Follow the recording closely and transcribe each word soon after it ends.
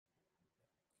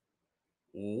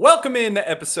Welcome in to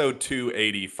episode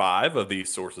 285 of the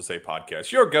Sources Say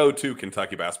podcast, your go-to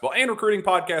Kentucky basketball and recruiting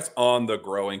podcast on the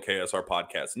growing KSR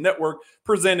Podcast Network,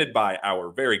 presented by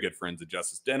our very good friends at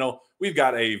Justice Dental. We've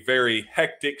got a very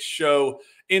hectic show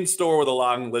in store with a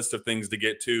long list of things to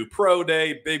get to. Pro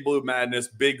Day, Big Blue Madness,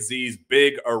 Big Z's,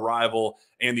 Big Arrival,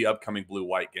 and the upcoming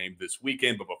Blue-White game this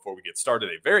weekend. But before we get started,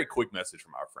 a very quick message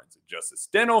from our friends at Justice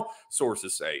Dental.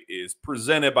 Sources Say is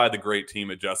presented by the great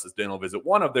team at Justice Dental. Visit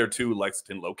one of their two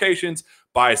Lexington locations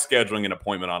by scheduling an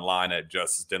appointment online at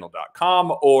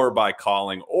justicedental.com or by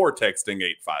calling or texting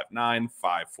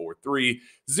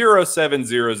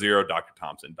 859-543-0700. Dr.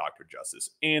 Thompson, Dr. Justice,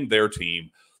 and their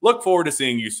team. Look forward to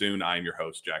seeing you soon. I am your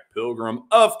host, Jack Pilgrim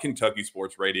of Kentucky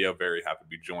Sports Radio. Very happy to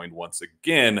be joined once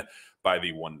again by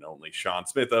the one and only Sean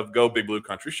Smith of Go Big Blue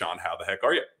Country. Sean, how the heck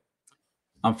are you?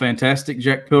 I'm fantastic,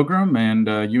 Jack Pilgrim,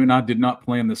 and you and I did not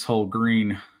plan this whole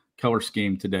green color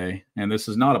scheme today, and this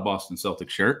is not a Boston Celtics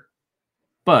shirt,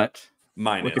 but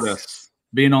look at us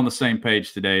being on the same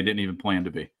page today. Didn't even plan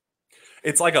to be.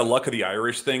 It's like a luck of the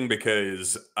Irish thing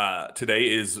because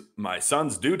today is my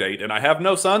son's due date, and I have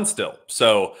no son still.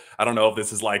 So I don't know if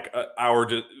this is like our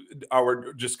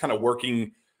just kind of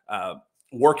working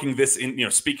this in,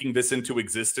 speaking this into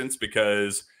existence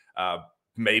because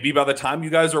maybe by the time you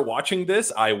guys are watching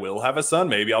this, I will have a son.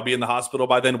 Maybe I'll be in the hospital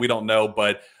by then. We don't know,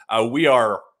 but we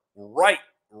are right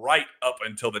up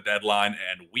until the deadline,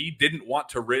 and we didn't want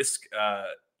to risk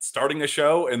starting a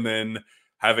show and then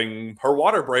having her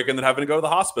water break and then having to go to the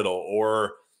hospital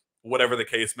or whatever the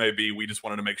case may be. We just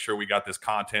wanted to make sure we got this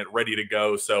content ready to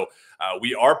go. So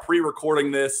we are pre-recording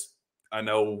this. I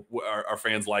know our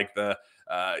fans like the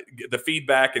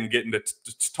feedback and getting to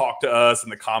talk to us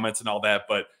and the comments and all that,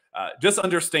 but just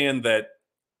understand that,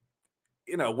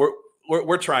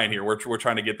 we're trying here. We're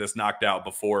trying to get this knocked out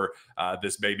before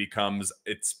this baby comes.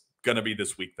 It's going to be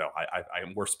this week, though.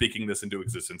 We're speaking this into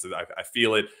existence. I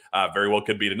feel it. Very well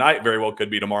could be tonight. Very well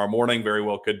could be tomorrow morning. Very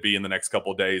well could be in the next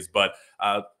couple of days. But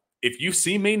if you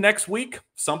see me next week,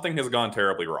 something has gone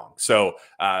terribly wrong. So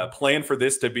plan for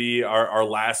this to be our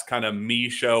last kind of me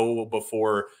show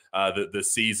before the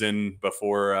season,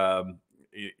 before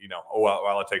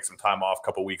while I take some time off, a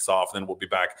couple weeks off, then we'll be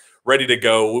back ready to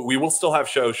go. We will still have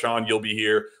shows. Sean, you'll be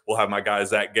here. We'll have my guy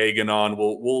Zach Gagan on.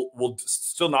 We'll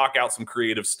still knock out some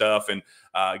creative stuff and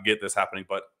get this happening.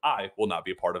 But I will not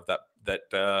be a part of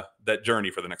that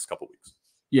journey for the next couple weeks.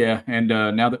 Yeah, and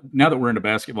now that we're into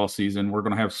basketball season, we're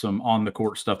going to have some on the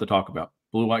court stuff to talk about.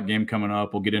 Blue-white game coming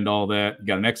up. We'll get into all that.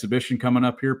 Got an exhibition coming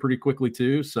up here pretty quickly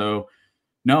too. So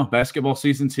no, basketball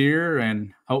season's here,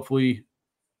 and hopefully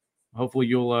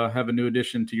you'll have a new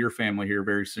addition to your family here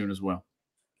very soon as well.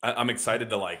 I'm excited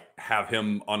to have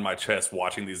him on my chest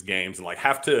watching these games and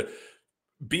have to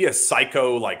be a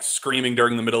psycho, screaming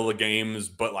during the middle of the games,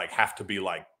 but have to be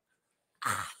let's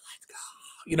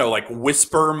go,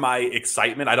 whisper my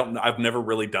excitement. I've never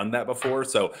really done that before.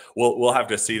 So we'll have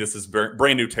to see. This is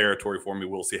brand new territory for me.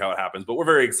 We'll see how it happens, but we're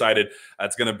very excited.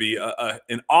 It's going to be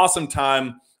an awesome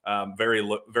time. Very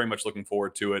much looking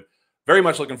forward to it. Very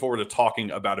much looking forward to talking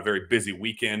about a very busy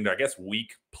weekend, I guess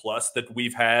week plus that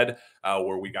we've had,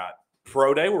 where we got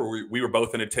Pro Day, where we were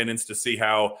both in attendance to see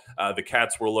how the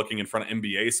Cats were looking in front of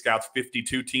NBA scouts,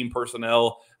 52 team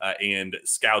personnel, and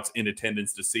scouts in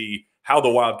attendance to see how the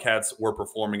Wildcats were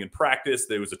performing in practice.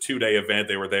 There was a 2-day event.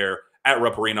 They were there at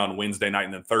Rupp Arena on Wednesday night,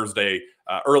 and then Thursday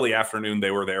early afternoon they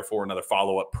were there for another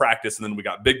follow-up practice. And then we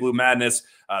got Big Blue Madness.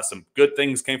 Some good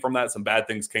things came from that, some bad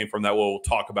things came from that. We'll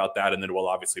talk about that, and then we'll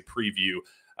obviously preview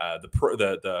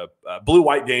the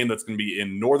blue-white game that's going to be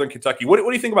in Northern Kentucky. What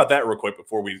do you think about that real quick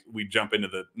before we jump into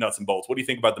the nuts and bolts? What do you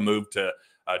think about the move to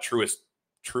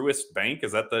Truist Bank?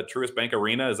 Is that the Truist Bank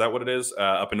Arena? Is that what it is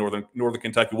up in Northern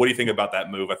Kentucky? What do you think about that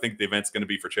move? I think the event's going to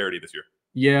be for charity this year.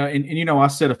 Yeah, and I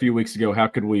said a few weeks ago, how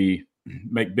could we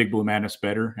make Big Blue Madness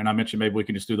better? And I mentioned maybe we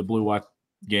can just do the blue-white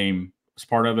game as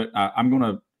part of it. I'm going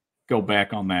to go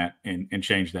back on that and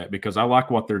change that because I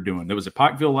like what they're doing. There was at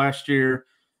Pikeville last year,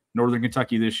 Northern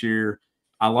Kentucky this year.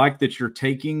 I like that you're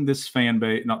taking this fan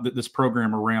base, this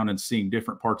program around and seeing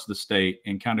different parts of the state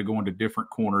and kind of going to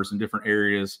different corners and different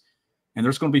areas. And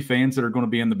there's going to be fans that are going to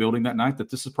be in the building that night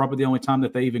that this is probably the only time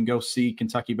that they even go see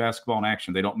Kentucky basketball in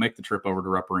action. They don't make the trip over to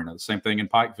Rupp Arena. The same thing in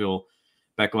Pikeville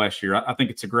back last year. I think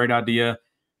it's a great idea.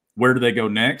 Where do they go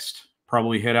next?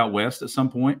 Probably head out west at some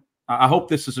point. I hope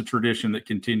this is a tradition that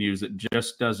continues. It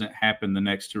just doesn't happen the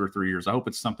next 2 or 3 years. I hope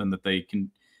it's something that they can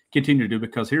continue to do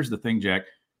because here's the thing, Jack.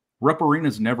 Rupp Arena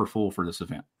is never full for this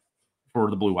event, for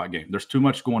the blue-white game. There's too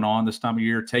much going on this time of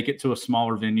year. Take it to a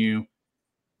smaller venue,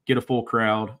 get a full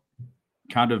crowd,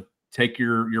 kind of take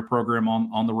your program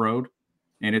on the road.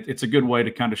 And it's a good way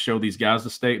to kind of show these guys the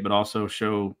state, but also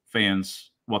show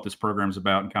fans what this program's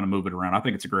about and kind of move it around. I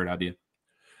think it's a great idea.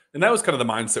 And that was kind of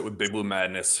the mindset with Big Blue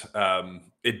Madness.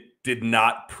 It did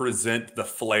not present the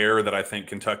flair that I think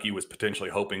Kentucky was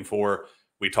potentially hoping for.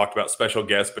 We talked about special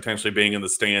guests potentially being in the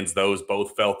stands. Those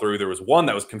both fell through. There was one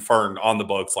that was confirmed on the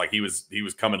books, like he was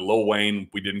coming, Lil Wayne.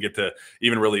 We didn't get to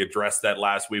even really address that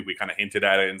last week. We kind of hinted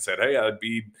at it and said, hey, I'd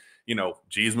be,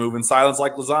 G's moving silence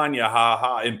like lasagna, ha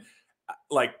ha. And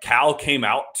like Cal came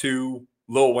out to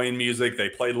Lil Wayne music. They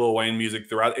played Lil Wayne music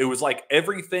throughout. It was like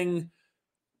everything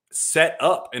set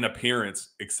up an appearance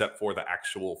except for the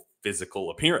actual physical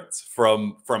appearance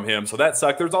from him. So that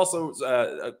sucked. There's also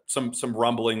some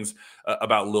rumblings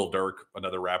about Lil Durk,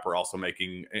 another rapper, also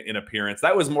making an appearance.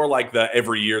 That was more like the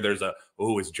every year there's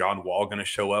is John Wall going to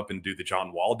show up and do the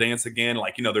John Wall dance again?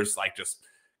 Like, there's like just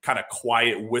kind of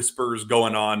quiet whispers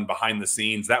going on behind the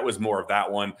scenes. That was more of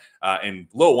that one. And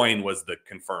Lil Wayne was the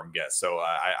confirmed guest. So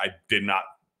I did not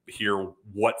hear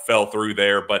what fell through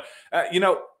there. But,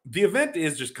 the event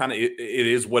is just kind of, it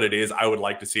is what it is. I would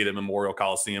like to see it at Memorial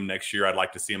Coliseum next year. I'd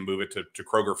like to see them move it to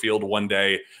Kroger Field one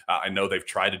day. I know they've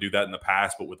tried to do that in the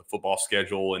past, but with the football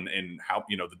schedule and how,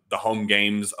 the home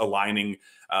games aligning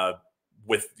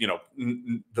with,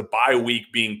 the bye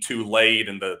week being too late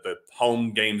and the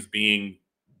home games being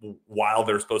while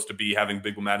they're supposed to be having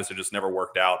Big Blue Madness, it just never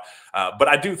worked out. But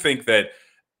I do think that,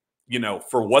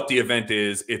 for what the event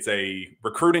is, it's a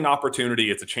recruiting opportunity.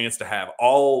 It's a chance to have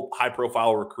all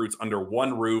high-profile recruits under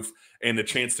one roof and the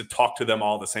chance to talk to them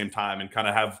all at the same time and kind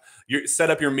of set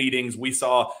up your meetings. We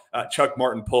saw Chuck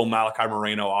Martin pull Malachi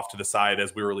Moreno off to the side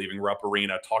as we were leaving Rupp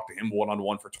Arena, talk to him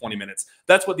one-on-one for 20 minutes.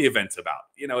 That's what the event's about.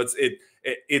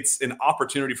 It's an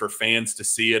opportunity for fans to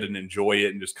see it and enjoy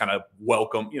it and just kind of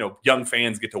welcome, young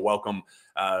fans get to welcome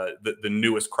the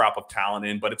newest crop of talent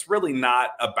in, but it's really not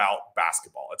about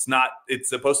basketball. It's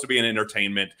supposed to be an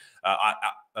entertainment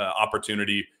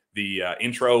opportunity. The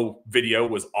intro video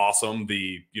was awesome.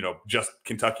 The, just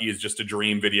Kentucky is just a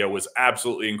dream video was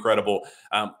absolutely incredible.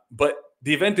 But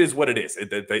the event is what it is.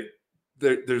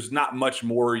 There's not much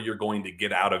more you're going to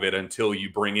get out of it until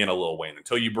you bring in a Lil Wayne,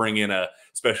 until you bring in a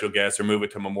special guest or move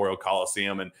it to Memorial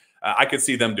Coliseum. And I could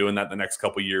see them doing that the next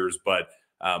couple of years. But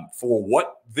for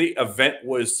what the event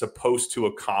was supposed to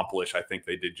accomplish, I think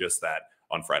they did just that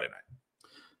on Friday night.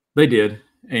 They did.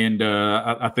 And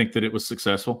I think that it was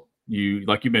successful.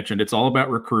 Like you mentioned, it's all about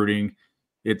recruiting.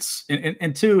 It's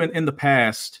and two, in the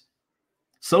past,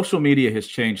 social media has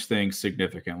changed things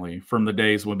significantly from the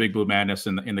days when Big Blue Madness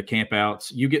and the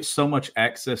campouts. You get so much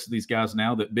access to these guys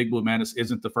now that Big Blue Madness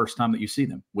isn't the first time that you see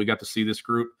them. We got to see this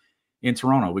group in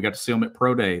Toronto. We got to see them at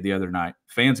Pro Day the other night.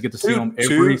 Fans get to see them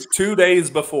every 2 days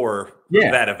before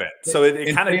that event. So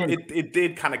it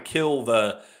did kind of kill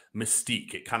the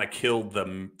mystique. It kind of killed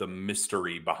the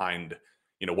mystery behind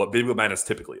what Big Blue Madness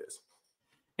typically is.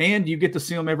 And you get to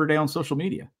see them every day on social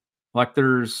media. Like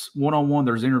there's one-on-one,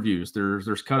 there's interviews,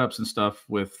 there's cut-ups and stuff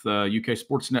with UK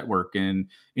Sports Network and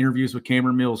interviews with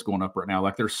Cameron Mills going up right now.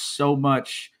 Like there's so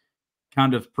much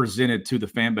kind of presented to the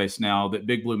fan base now that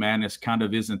Big Blue Madness kind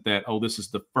of isn't that, this is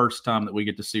the first time that we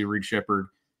get to see Reed Sheppard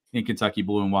in Kentucky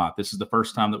blue and white. This is the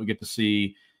first time that we get to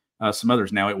see some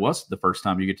others. Now, it was the first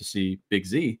time you get to see Big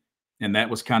Z, and that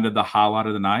was kind of the highlight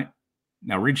of the night.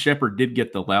 Now, Reed Sheppard did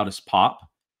get the loudest pop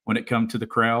when it come to the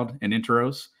crowd and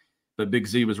intros, but Big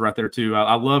Z was right there too.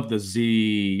 I love the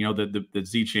Z, the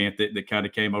Z chant that kind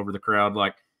of came over the crowd.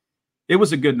 Like, it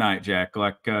was a good night, Jack.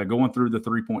 Like going through the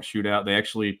 3-point shootout, they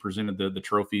actually presented the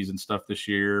trophies and stuff this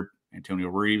year. Antonio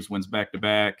Reeves wins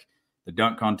back-to-back. The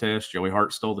dunk contest, Joey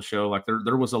Hart stole the show. Like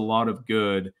there was a lot of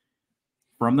good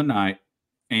from the night,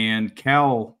 and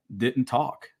Cal didn't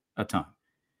talk a ton,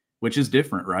 which is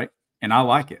different, right? And I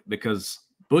like it because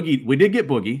Boogie, we did get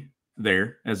Boogie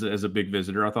there as a big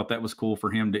visitor. I thought that was cool for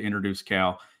him to introduce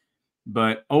Cal.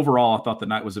 But overall, I thought the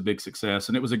night was a big success,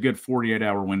 and it was a good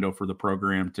 48-hour window for the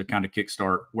program to kind of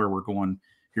kickstart where we're going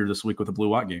here this week with the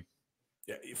Blue-White game.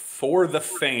 Yeah, for the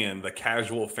fan, the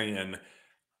casual fan,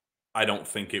 I don't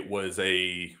think it was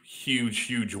a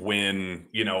huge win,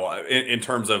 in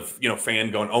terms of, fan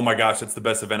going, oh my gosh, it's the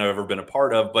best event I've ever been a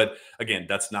part of. But again,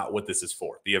 that's not what this is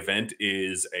for. The event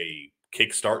is a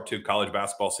kickstart to college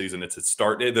basketball season. It's a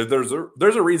start.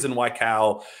 There's a reason why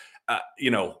Cal,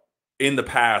 in the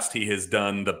past, he has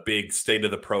done the big state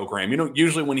of the program.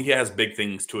 Usually when he has big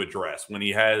things to address, when he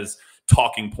has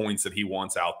talking points that he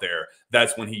wants out there,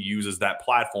 that's when he uses that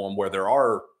platform where there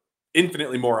are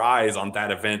infinitely more eyes on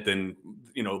that event than,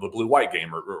 the blue-white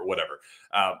game or whatever.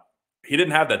 He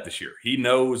didn't have that this year. He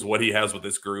knows what he has with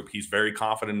this group. He's very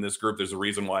confident in this group. There's a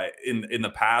reason why in the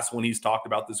past when he's talked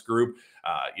about this group,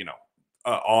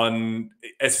 on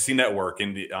SEC Network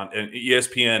and on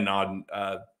ESPN on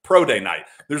Pro Day night.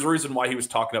 There's a reason why he was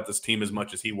talking up this team as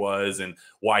much as he was, and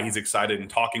why he's excited and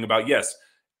talking about, yes,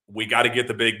 we got to get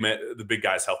the big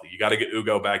guys healthy. You got to get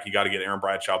Ugo back. You got to get Aaron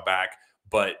Bradshaw back.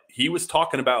 But he was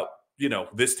talking about,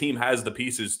 this team has the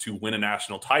pieces to win a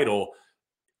national title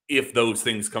if those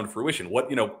things come to fruition.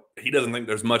 He doesn't think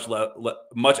there's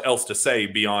much else to say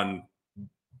beyond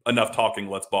enough talking.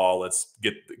 Let's ball. Let's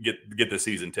get the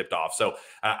season tipped off. So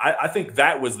I think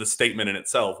that was the statement in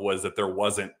itself, was that there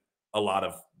wasn't a lot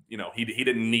of, he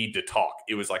didn't need to talk.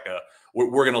 It was like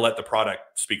we're going to let the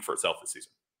product speak for itself this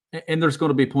season. And there's going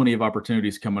to be plenty of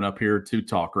opportunities coming up here to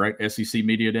talk, right? SEC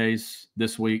Media Days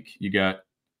this week. You got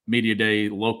Media Day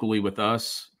locally with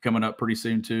us coming up pretty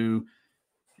soon too.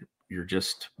 You're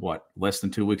just, less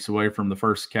than 2 weeks away from the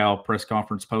first Cal press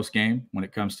conference post-game when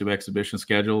it comes to exhibition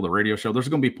schedule, the radio show. There's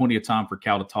going to be plenty of time for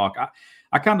Cal to talk.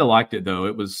 I kind of liked it, though.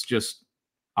 It was just,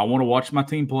 I want to watch my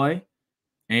team play.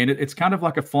 And it's kind of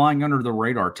like a flying under the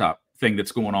radar type thing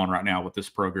that's going on right now with this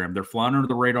program. They're flying under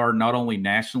the radar, not only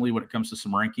nationally when it comes to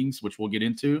some rankings, which we'll get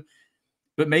into,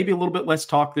 but maybe a little bit less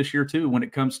talk this year too when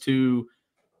it comes to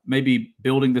maybe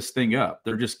building this thing up.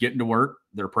 They're just getting to work.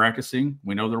 They're practicing.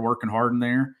 We know they're working hard in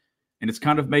there. And it's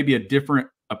kind of maybe a different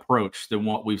approach than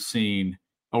what we've seen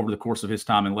over the course of his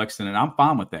time in Lexington. And I'm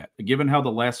fine with that. Given how the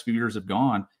last few years have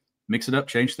gone, mix it up,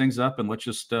 change things up, and let's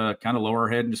just kind of lower our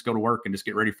head and just go to work and just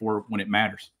get ready for it when it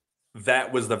matters.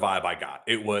 That was the vibe I got.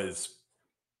 It was,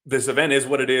 this event is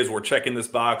what it is. We're checking this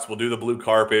box. We'll do the blue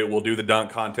carpet. We'll do the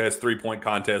dunk contest, 3-point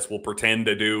contest. We'll pretend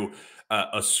to do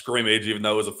a scrimmage, even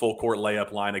though it was a full court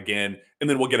layup line again. And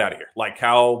then we'll get out of here. Like,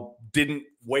 Cal didn't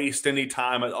waste any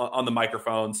time on the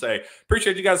microphone. Say,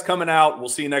 appreciate you guys coming out. We'll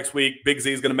see you next week. Big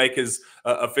Z is going to make his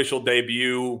official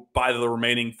debut. Buy the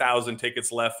remaining 1,000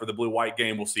 tickets left for the blue-white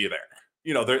game. We'll see you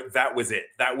there. That was it.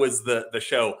 That was the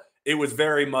show. It was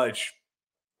very much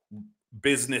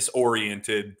business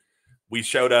oriented. We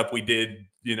showed up. We did,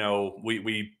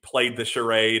 we played the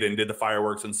charade and did the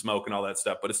fireworks and smoke and all that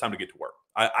stuff. But it's time to get to work.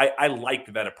 I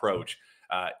liked that approach,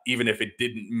 even if it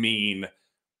didn't mean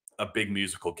a big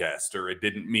musical guest, or it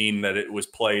didn't mean that it was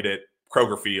played at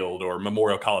Kroger Field or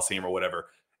Memorial Coliseum or whatever.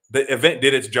 The event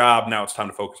did its job. Now it's time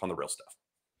to focus on the real stuff.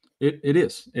 It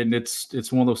is. And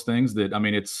it's one of those things that,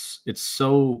 it's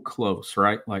so close,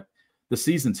 right? Like, the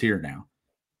season's here now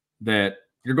that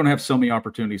you're going to have so many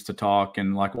opportunities to talk,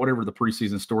 and like whatever the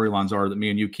preseason storylines are that me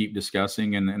and you keep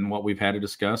discussing, and what we've had to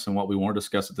discuss and what we want to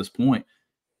discuss at this point,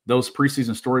 those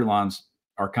preseason storylines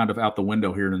are kind of out the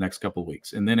window here in the next couple of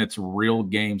weeks. And then it's real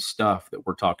game stuff that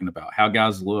we're talking about, how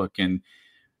guys look, and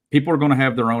people are going to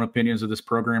have their own opinions of this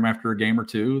program after a game or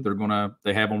two.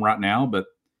 They have them right now, but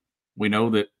we know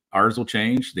that ours will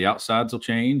change. The outsides will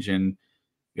change, and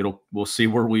we'll see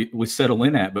where we settle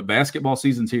in at. But basketball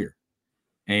season's here.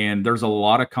 And there's a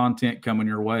lot of content coming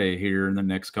your way here in the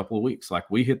next couple of weeks. Like,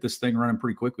 we hit this thing running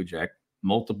pretty quickly, Jack.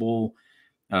 Multiple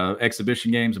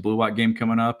exhibition games, a blue-white game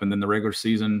coming up, and then the regular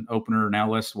season opener now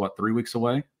less, 3 weeks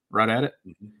away, right at it.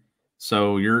 Mm-hmm.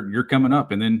 So you're coming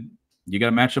up, and then you got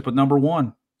to match up with number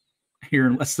one here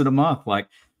in less than a month. Like,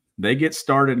 they get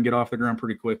started and get off the ground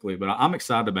pretty quickly. But I'm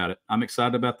excited about it. I'm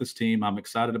excited about this team. I'm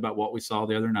excited about what we saw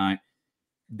the other night.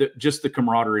 Just the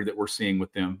camaraderie that we're seeing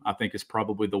with them, I think, is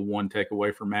probably the one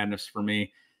takeaway for Madness for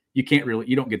me. You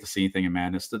don't get to see anything in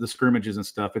Madness. The scrimmages and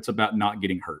stuff, it's about not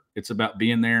getting hurt. It's about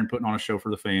being there and putting on a show for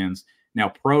the fans. Now,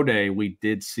 Pro Day, we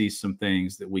did see some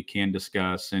things that we can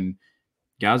discuss, and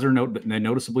guys they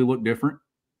noticeably look different.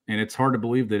 And it's hard to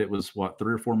believe that it was 3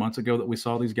 or 4 months ago that we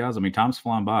saw these guys. Time's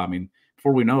flying by.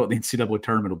 Before we know it, the NCAA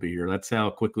tournament will be here. That's how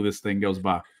quickly this thing goes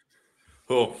by.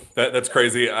 Cool. That's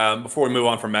crazy. Before we move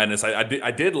on from Madness,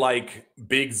 I did like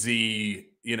Big Z,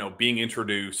 being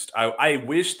introduced. I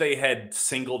wish they had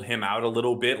singled him out a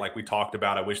little bit, like we talked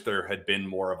about. I wish there had been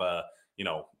more of a,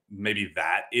 maybe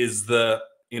that is the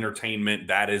entertainment,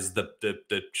 that is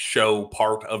the show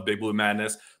part of Big Blue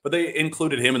Madness. But they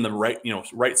included him in the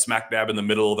right smack dab in the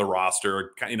middle of the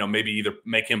roster. Maybe either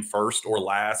make him first or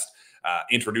last,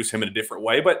 introduce him in a different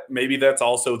way. But maybe that's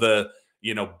also the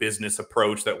business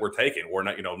approach that we're taking. We're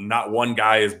not, not one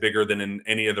guy is bigger than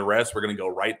any of the rest. We're going to go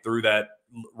right through that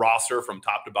roster from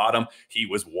top to bottom. He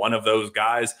was one of those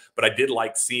guys, but I did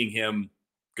like seeing him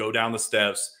go down the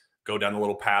steps, go down the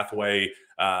little pathway,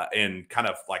 and kind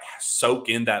of like soak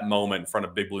in that moment in front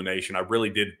of Big Blue Nation. I really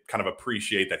did kind of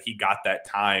appreciate that he got that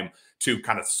time to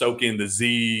kind of soak in the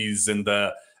Z's and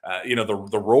the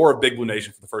roar of Big Blue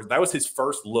Nation for the first. That was his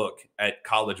first look at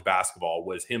college basketball,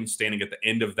 was him standing at the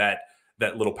end of that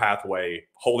little pathway,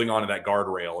 holding onto that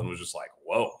guardrail, and was just like,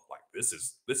 whoa, like this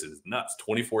is nuts.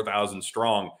 24,000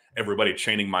 strong, everybody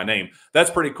chanting my name. That's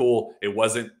pretty cool. It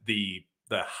wasn't the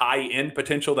high end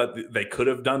potential that they could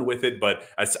have done with it, but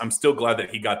I'm still glad that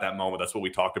he got that moment. That's what we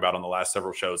talked about on the last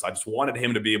several shows. I just wanted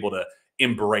him to be able to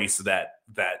embrace that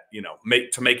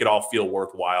make it all feel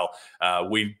worthwhile.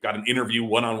 We got an interview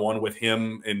one-on-one with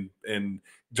him and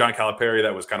John Calipari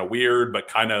that was kind of weird, but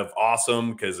kind of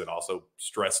awesome because it also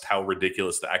stressed how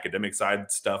ridiculous the academic side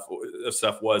stuff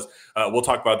was. We'll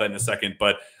talk about that in a second,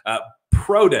 but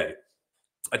pro day.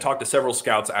 I talked to several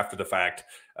scouts after the fact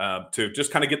to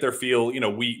just kind of get their feel.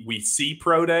 We see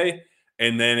pro day,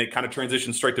 and then it kind of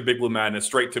transitions straight to Big Blue Madness,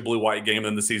 straight to Blue White Game, and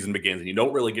then the season begins. And you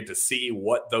don't really get to see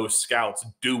what those scouts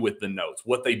do with the notes,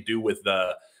 what they do with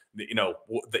the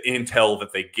intel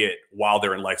that they get while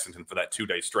they're in Lexington for that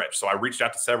 2-day stretch. So I reached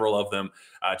out to several of them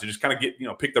to just kind of get,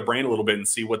 pick their brain a little bit and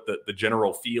see what the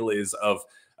general feel is of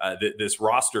this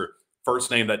roster. First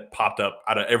name that popped up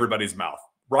out of everybody's mouth,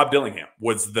 Rob Dillingham,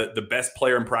 was the best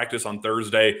player in practice on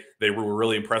Thursday. They were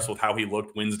really impressed with how he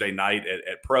looked Wednesday night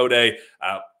at Pro Day.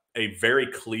 A very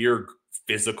clear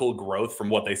physical growth from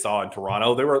what they saw in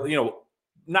Toronto. They were,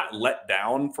 not let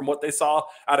down from what they saw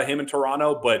out of him in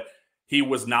Toronto, but he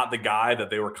was not the guy that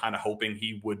they were kind of hoping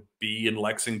he would be in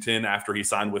Lexington after he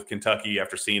signed with Kentucky,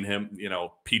 after seeing him,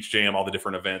 Peach Jam, all the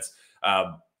different events.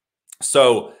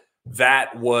 So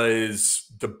that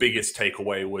was the biggest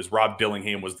takeaway. Was Rob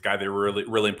Dillingham was the guy they were really,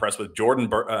 really impressed with. Jordan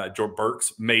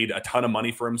Burks made a ton of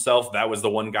money for himself. That was the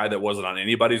one guy that wasn't on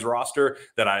anybody's roster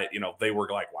that they were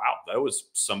like, wow, that was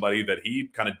somebody that he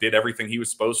kind of did everything he was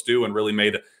supposed to and really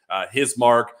made his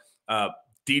mark.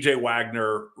 DJ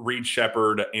Wagner, Reed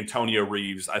Shepard, Antonio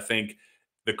Reeves. I think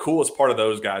the coolest part of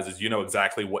those guys is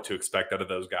exactly what to expect out of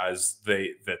those guys.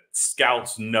 The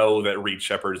scouts know that Reed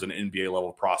Shepard is an NBA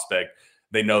level prospect.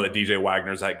 They know that DJ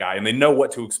Wagner is that guy, and they know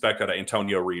what to expect out of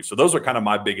Antonio Reeves. So those are kind of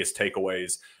my biggest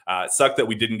takeaways. It sucked that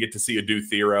we didn't get to see Adu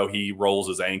Thero. He rolls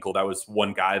his ankle. That was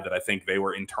one guy that I think they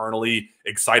were internally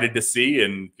excited to see,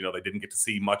 and they didn't get to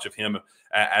see much of him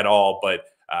at all. But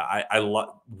I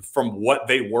love, from what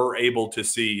they were able to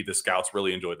see, the scouts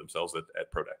really enjoyed themselves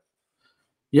at Pro Day.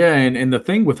 Yeah, and the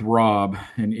thing with Rob,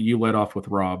 and you led off with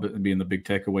Rob being the big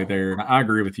takeaway there, and I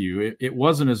agree with you. It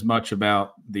wasn't as much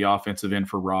about the offensive end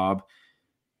for Rob.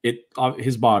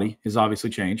 His body has obviously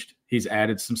changed. He's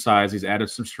added some size. He's added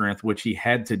some strength, which he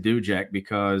had to do, Jack,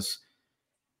 because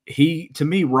to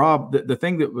me, Rob, the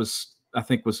thing that I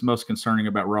think was most concerning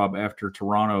about Rob after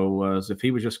Toronto was if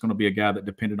he was just going to be a guy that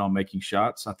depended on making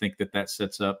shots. I think that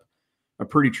sets up a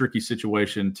pretty tricky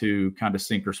situation to kind of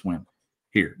sink or swim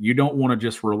here. You don't want to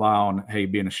just rely on, hey,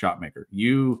 being a shot maker.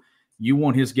 You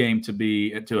want his game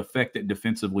to affect it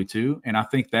defensively too. And I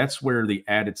think that's where the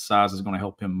added size is going to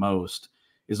help him most,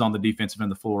 is on the defensive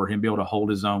end of the floor, him be able to hold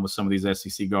his own with some of these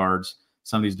SEC guards,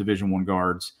 some of these Division I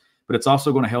guards. But it's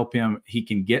also going to help him. He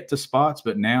can get to spots,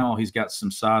 but now he's got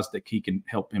some size that he can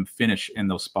help him finish in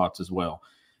those spots as well.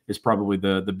 Is probably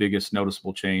the biggest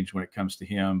noticeable change when it comes to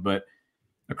him. But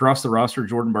across the roster,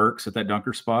 Jordan Burks at that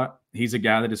dunker spot, he's a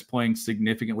guy that is playing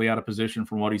significantly out of position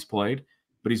from what he's played,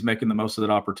 but he's making the most of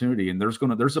that opportunity. And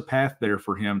there's a path there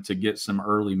for him to get some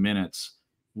early minutes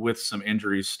with some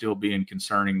injuries still being a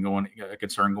concern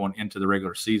going into the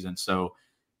regular season. So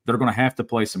they're going to have to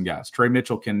play some guys. Trey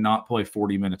Mitchell cannot play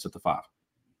 40 minutes at the 5.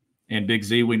 And Big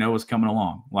Z, we know, is coming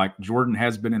along. Like, Jordan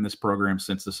has been in this program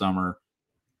since the summer.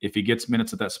 If he gets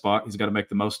minutes at that spot, he's got to make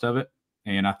the most of it.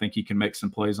 And I think he can make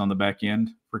some plays on the back end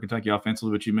for Kentucky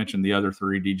offensively. But you mentioned the other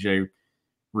three, DJ,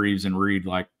 Reeves, and Reed.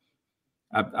 Like,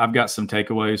 I've got some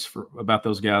takeaways about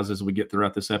those guys as we get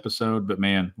throughout this episode. But,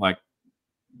 man, like,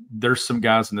 there's some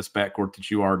guys in this backcourt that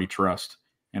you already trust.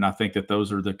 And I think that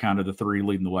those are the kind of the three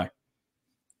leading the way.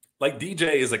 Like,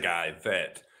 DJ is a guy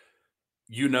that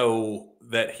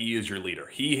that he is your leader.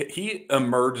 He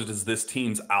emerged as this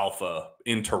team's alpha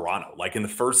in Toronto. Like, in the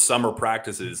first summer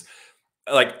practices,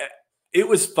 like, it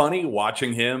was funny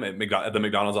watching him at the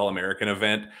McDonald's All-American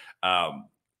event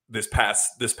this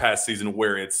past season,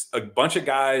 where it's a bunch of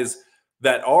guys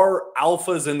that are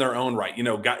alphas in their own right.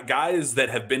 Guys that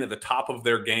have been at the top of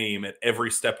their game at every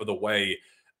step of the way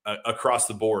across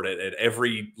the board at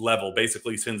every level,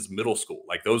 basically since middle school.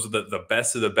 Like, those are the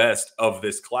best of the best of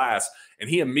this class. And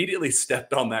he immediately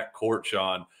stepped on that court,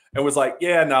 Sean, and was like,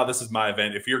 yeah, no, this is my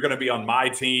event. If you're going to be on my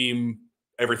team,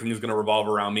 everything is going to revolve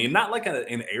around me. And not like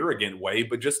an arrogant way,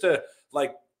 but just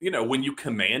when you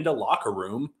command a locker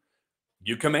room,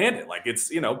 you command it. Like,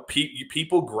 it's,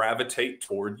 people gravitate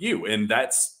toward you. And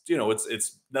that's,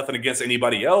 it's nothing against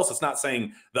anybody else. It's not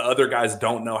saying the other guys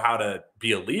don't know how to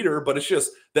be a leader, but it's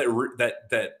just that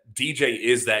DJ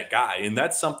is that guy. And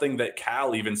that's something that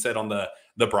Cal even said on the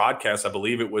the broadcast. I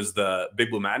believe it was the Big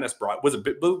Blue Madness was it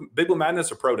Big Blue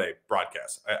Madness or Pro Day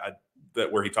broadcast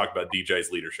that where he talked about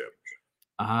DJ's leadership.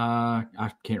 I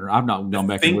can't remember. I've not gone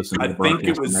back and listened to the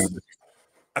broadcast.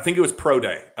 I think it was Pro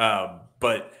Day.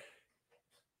 But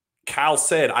Cal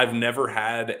said, I've never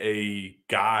had a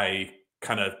guy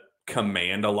kind of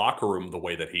command a locker room the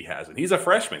way that he has. And he's a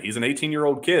freshman. He's an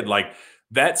 18-year-old kid. Like,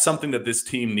 that's something that this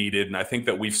team needed. And I think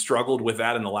that we've struggled with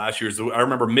that in the last years. I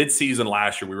remember midseason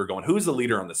last year, we were going, who's the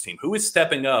leader on this team? Who is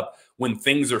stepping up when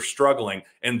things are struggling?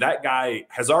 And that guy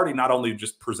has already not only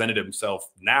just presented himself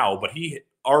now, but he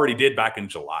already did back in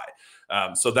July.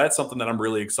 So that's something that I'm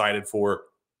really excited for.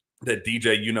 That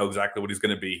DJ, you know exactly what he's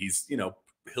going to be. He's,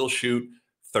 he'll shoot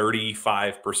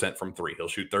 35% from three. He'll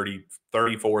shoot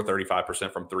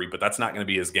 35% from three, but that's not going to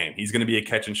be his game. He's going to be a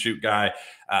catch and shoot guy.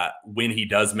 When he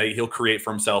does he'll create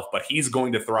for himself, but he's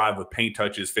going to thrive with paint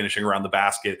touches, finishing around the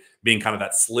basket, being kind of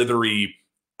that slithery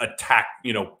attack,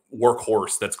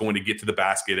 workhorse that's going to get to the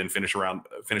basket and finish around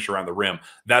the rim.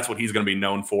 That's what he's going to be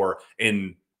known for.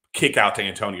 In kick out to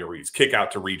Antonio Reeves, kick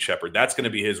out to Reed Shepherd. That's going to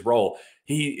be his role.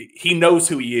 He knows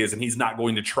who he is, and he's not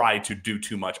going to try to do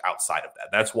too much outside of that.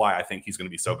 That's why I think he's going to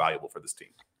be so valuable for this team.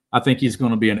 I think he's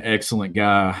going to be an excellent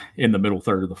guy in the middle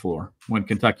third of the floor. When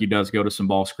Kentucky does go to some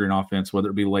ball screen offense, whether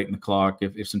it be late in the clock,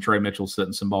 if some Trey Mitchell's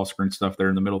setting some ball screen stuff there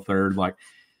in the middle third, like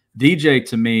DJ,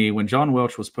 to me, when John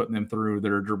Welch was putting them through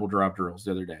their dribble drive drills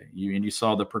the other day, you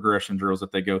saw the progression drills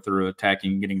that they go through,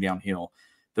 attacking, getting downhill.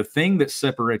 The thing that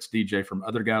separates DJ from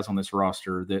other guys on this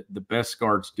roster that the best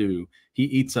guards do, he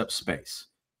eats up space.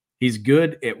 He's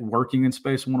good at working in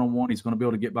space one-on-one. He's going to be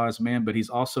able to get by his man, but he's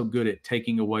also good at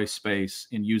taking away space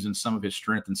and using some of his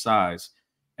strength and size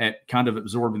at kind of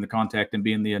absorbing the contact and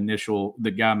being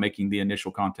the guy making the initial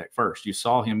contact first. You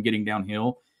saw him getting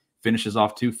downhill, finishes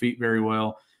off 2 feet very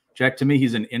well. Jack, to me,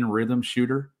 he's an in-rhythm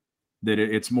shooter. That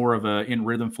it's more of a in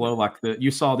rhythm flow, like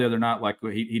you saw the other night. Like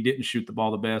he didn't shoot the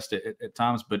ball the best at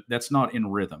times, but that's not in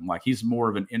rhythm. Like he's more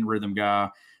of an in rhythm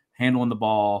guy, handling the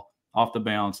ball off the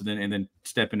bounce and then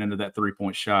stepping into that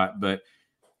 3-point shot. But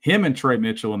him and Trey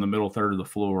Mitchell in the middle third of the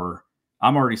floor,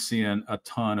 I'm already seeing a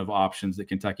ton of options that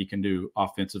Kentucky can do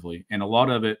offensively, and a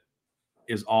lot of it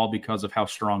is all because of how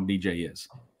strong DJ is.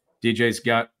 DJ's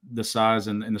got the size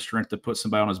and the strength to put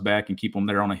somebody on his back and keep him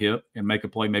there on a hip and make a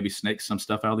play, maybe snake some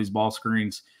stuff out of these ball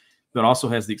screens, but also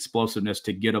has the explosiveness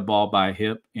to get a ball by a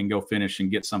hip and go finish and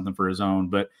get something for his own.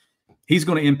 But he's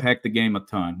going to impact the game a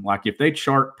ton. Like if they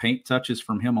chart paint touches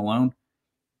from him alone,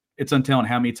 it's untelling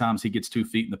how many times he gets 2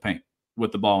 feet in the paint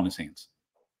with the ball in his hands.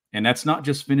 And that's not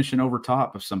just finishing over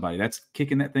top of somebody. That's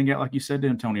kicking that thing out, like you said, to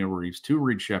Antonio Reeves, to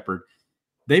Reed Shepherd.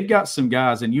 They've got some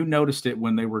guys, and you noticed it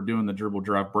when they were doing the dribble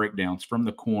drive breakdowns from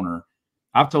the corner.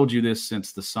 I've told you this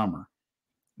since the summer.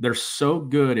 They're so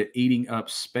good at eating up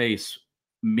space,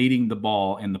 meeting the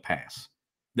ball in the pass,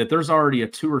 that there's already a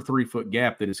 2 or 3 foot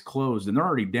gap that is closed, and they're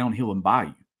already downhill and by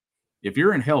you. If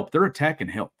you're in help, they're attacking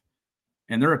help,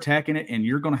 and they're attacking it, and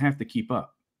you're going to have to keep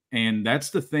up. And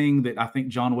that's the thing that I think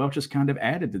John Welch has kind of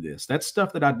added to this. That's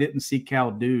stuff that I didn't see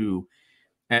Cal do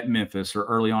at Memphis or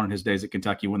early on in his days at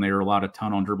Kentucky when they relied a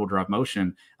ton on dribble drive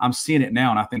motion. I'm seeing it now,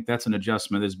 and I think that's an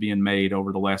adjustment that's being made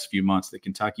over the last few months, that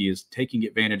Kentucky is taking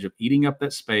advantage of eating up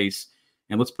that space,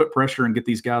 and let's put pressure and get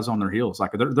these guys on their heels.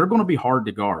 Like they're going to be hard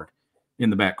to guard in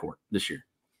the backcourt this year.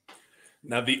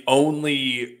 Now, the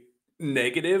only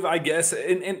negative, I guess,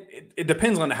 and it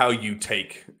depends on how you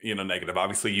take, negative.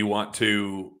 Obviously, you want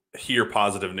to hear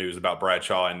positive news about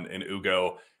Bradshaw and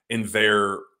Ugo in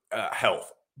their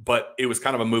health. But it was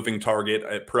kind of a moving target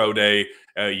at Pro Day.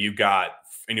 You got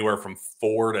anywhere from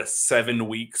 4 to 7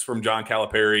 weeks from John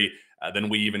Calipari. Then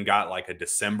we even got like a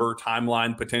December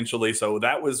timeline potentially. So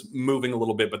that was moving a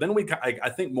little bit. But then we got, I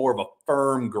think, more of a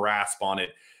firm grasp on it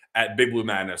at Big Blue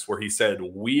Madness, where he said,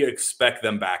 we expect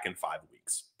them back in 5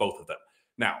 weeks, both of them.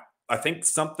 Now, I think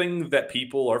something that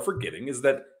people are forgetting is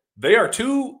that they are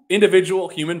 2 individual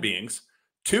human beings,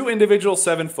 2 individual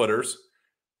 7-footers,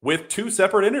 with 2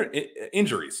 separate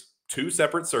injuries, 2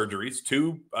 separate surgeries,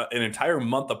 an entire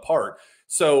month apart.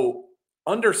 So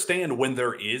understand when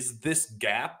there is this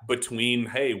gap between,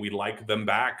 hey, we like them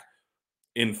back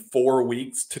in 4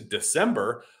 weeks to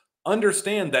December,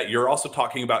 understand that you're also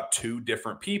talking about 2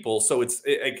 different people. So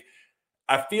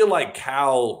I feel like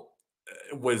Cal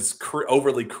was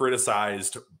overly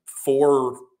criticized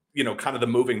for, kind of the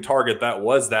moving target that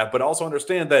was that, but also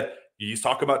understand that you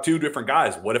talk about 2 different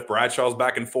guys. What if Bradshaw's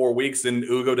back in 4 weeks and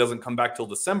Ugo doesn't come back till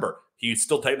December? He's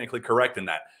still technically correct in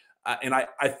that. And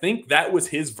I think that was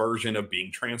his version of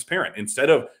being transparent.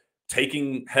 Instead of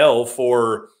taking hell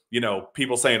for,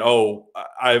 people saying, oh,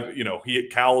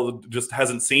 Cal just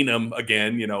hasn't seen him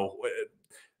again.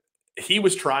 he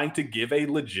was trying to give a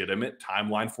legitimate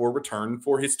timeline for return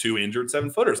for his 2 injured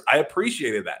 7-footers. I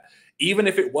appreciated that. Even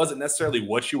if it wasn't necessarily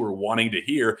what you were wanting to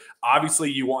hear,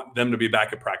 obviously you want them to be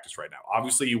back at practice right now.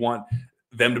 Obviously you want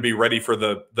them to be ready for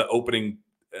the opening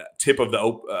tip of the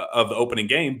opening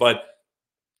game, but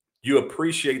you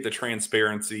appreciate the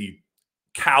transparency,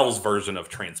 Cal's version of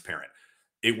transparent.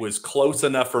 It was close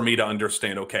enough for me to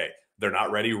understand, okay, they're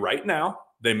not ready right now.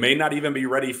 They may not even be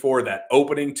ready for that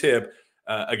opening tip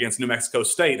against New Mexico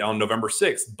State on November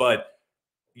 6th, but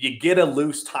you get a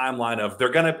loose timeline of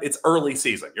it's early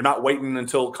season. You're not waiting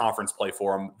until conference play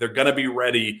for them. They're going to be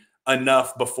ready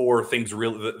enough before things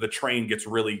really, the train gets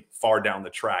really far down the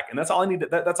track. And that's all I needed.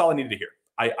 That's all I needed to hear.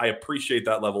 I appreciate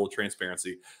that level of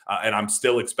transparency. And I'm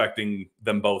still expecting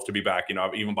them both to be back. You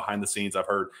know, even behind the scenes, I've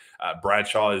heard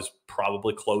Bradshaw is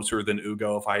probably closer than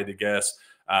Ugo, if I had to guess.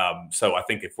 So I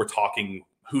think if we're talking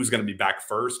who's going to be back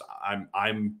first,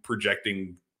 I'm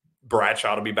projecting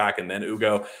Bradshaw to be back and then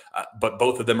Ugo, but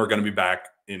both of them are going to be back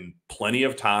in plenty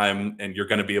of time, and you're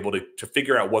going to be able to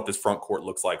figure out what this front court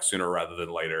looks like sooner rather than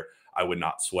later. I would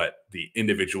not sweat the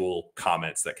individual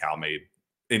comments that Cal made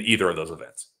in either of those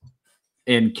events.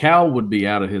 And Cal would be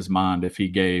out of his mind if he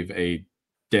gave a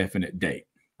definite date,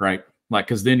 right? Like,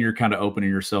 because then you're kind of opening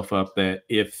yourself up that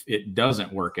if it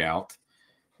doesn't work out,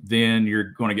 then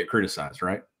you're going to get criticized,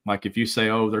 right? Like if you say,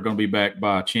 oh, they're going to be back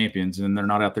by champions and they're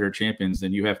not out there champions,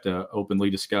 then you have to openly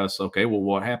discuss, okay, well,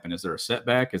 what happened? Is there a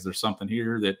setback? Is there something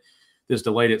here that has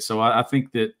delayed it? So I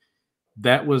think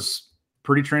that was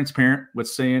pretty transparent with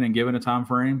saying and giving a time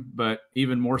frame, but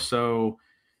even more so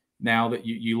now that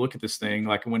you look at this thing,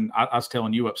 like when I was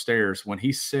telling you upstairs, when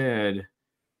he said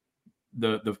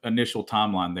the initial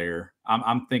timeline there,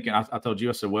 I'm thinking, I told you,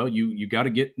 I said, well, you got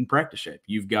to get in practice shape.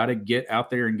 You've got to get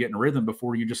out there and get in rhythm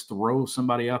before you just throw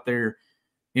somebody out there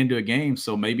into a game.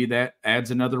 So maybe that adds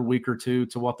another week or two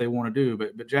to what they want to do.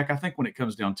 But Jack, I think when it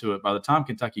comes down to it, by the time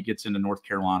Kentucky gets into North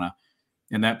Carolina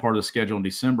and that part of the schedule in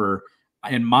December,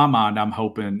 in my mind, I'm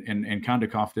hoping and kind of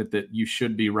confident that you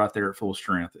should be right there at full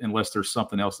strength, unless there's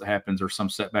something else that happens or some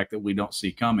setback that we don't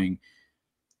see coming.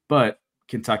 But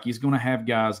Kentucky's going to have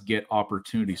guys get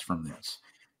opportunities from this.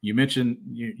 You mentioned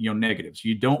negatives.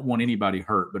 You don't want anybody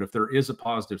hurt, but if there is a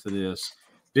positive to this,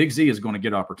 Big Z is going to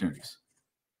get opportunities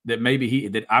that maybe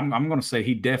I'm going to say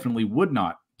he definitely would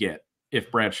not get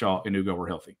if Bradshaw and Ugo were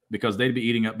healthy, because they'd be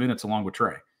eating up minutes along with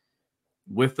Trey.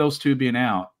 With those two being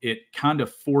out, it kind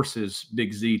of forces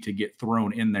Big Z to get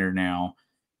thrown in there now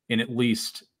and at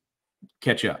least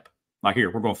catch up. Like,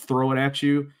 here, we're going to throw it at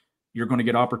you. You're going to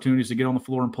get opportunities to get on the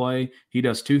floor and play. He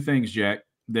does two things, Jack,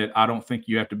 that I don't think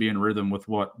you have to be in rhythm with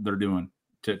what they're doing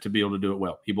to be able to do it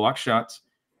well. He blocks shots,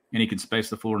 and he can space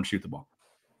the floor and shoot the ball.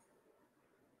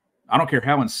 I don't care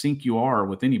how in sync you are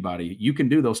with anybody. You can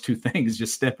do those two things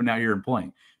just stepping out here and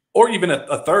playing. Or even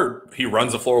a third, he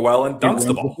runs the floor well and dunks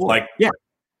the ball. Like, yeah.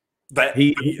 That,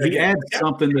 he adds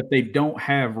something that they don't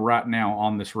have right now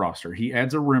on this roster. He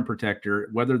adds a rim protector,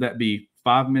 whether that be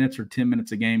 5 minutes or 10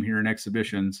 minutes a game here in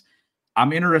exhibitions.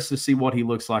 I'm interested to see what he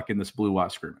looks like in this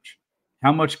blue-white scrimmage.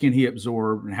 How much can he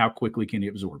absorb and how quickly can he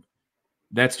absorb?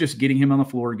 That's just getting him on the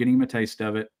floor, getting him a taste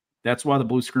of it. That's why the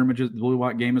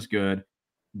blue-white game is good.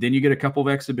 Then you get a couple of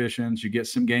exhibitions. You get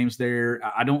some games there.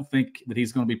 I don't think that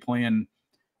he's going to be playing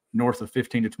north of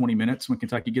 15 to 20 minutes when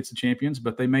Kentucky gets the champions,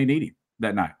 but they may need him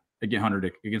that night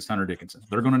against Hunter Dickinson.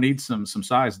 They're going to need some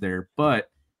size there.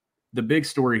 But the big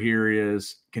story here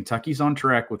is Kentucky's on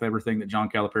track with everything that John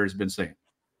Calipari has been saying.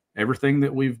 Everything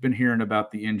that we've been hearing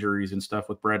about the injuries and stuff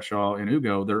with Bradshaw and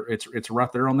Ugo, it's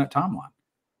right there on that timeline.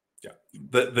 Yeah.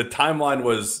 The timeline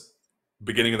was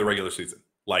beginning of the regular season.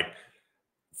 Like,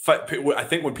 I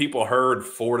think when people heard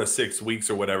 4 to 6 weeks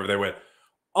or whatever, they went,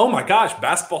 oh my gosh,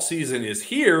 basketball season is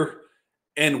here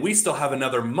and we still have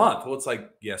another month. Well, it's like,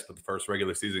 yes, but the first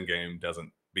regular season game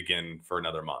doesn't begin for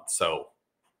another month. So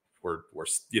we're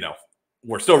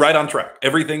still right on track.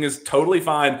 Everything is totally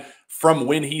fine. From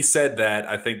when he said that,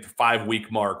 I think the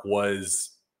 5-week mark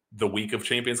was the week of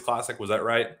Champions Classic. Was that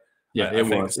right? Yeah, it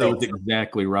was. So. It was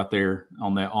exactly right there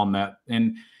on that.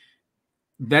 And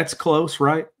that's close,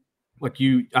 right? Like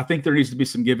I think there needs to be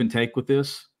some give and take with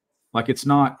this. Like, it's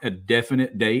not a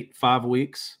definite date, 5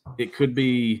 weeks. It could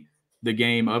be the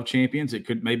game of champions.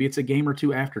 Maybe it's a game or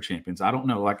two after champions. I don't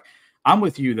know. Like, I'm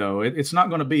with you though. It's not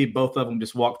going to be both of them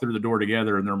just walk through the door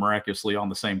together and they're miraculously on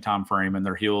the same time frame and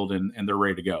they're healed and they're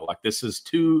ready to go. Like, this is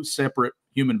two separate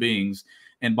human beings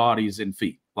and bodies and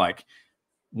feet. Like,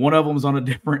 one of them is on a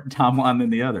different timeline than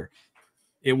the other.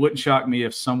 It wouldn't shock me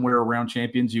if somewhere around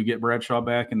champions you get Bradshaw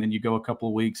back and then you go a couple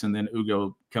of weeks and then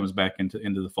Ugo comes back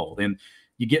into the fold. And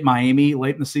you get Miami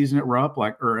late in the season at Rupp,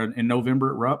 or in November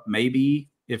at Rupp. Maybe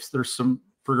if there's some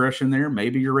progression there,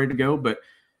 maybe you're ready to go. But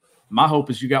my hope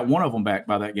is you got one of them back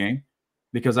by that game,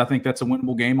 because I think that's a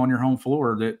winnable game on your home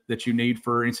floor that you need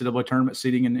for NCAA tournament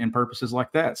seeding and purposes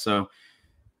like that. So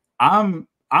I'm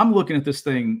looking at this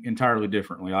thing entirely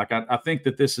differently. Like I think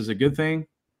that this is a good thing,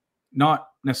 not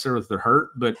necessarily that they're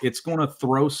hurt, but it's going to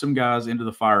throw some guys into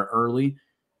the fire early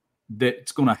that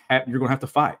it's going to you're going to have to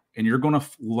fight, and you're going to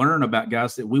learn about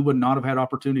guys that we would not have had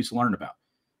opportunities to learn about.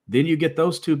 Then you get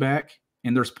those two back,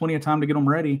 and there's plenty of time to get them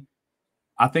ready.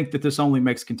 I think that this only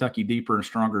makes Kentucky deeper and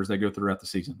stronger as they go throughout the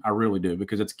season. I really do,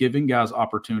 because it's giving guys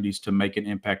opportunities to make an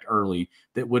impact early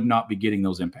that would not be getting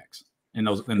those impacts in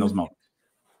those moments.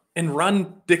 And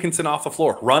run Dickinson off the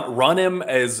floor. Run him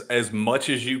as much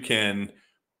as you can.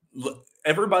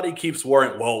 Everybody keeps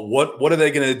worrying, well, what are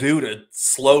they going to do to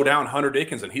slow down Hunter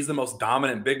Dickinson? He's the most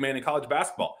dominant big man in college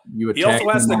basketball. He also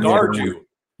has to guard you.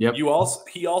 Yep.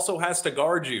 He also has to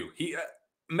guard you. He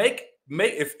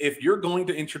if you're going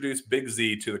to introduce Big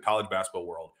Z to the college basketball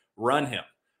world, run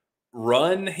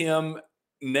him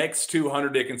next to Hunter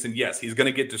Dickinson. Yes, he's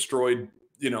going to get destroyed,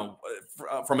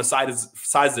 from a size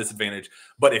disadvantage.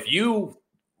 But if you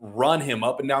run him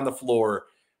up and down the floor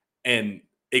and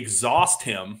exhaust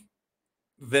him,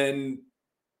 then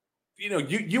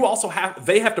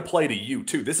they have to play to you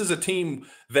too. This is a team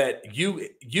that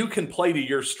you can play to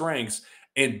your strengths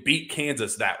and beat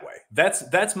Kansas that way.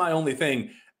 That's my only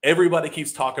thing. Everybody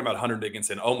keeps talking about Hunter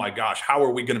Dickinson. Oh my gosh, how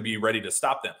are we going to be ready to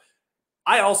stop them?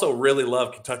 I also really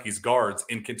love Kentucky's guards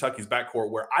in Kentucky's backcourt,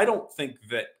 where I don't think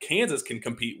that Kansas can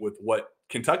compete with what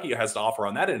Kentucky has to offer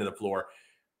on that end of the floor.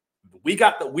 We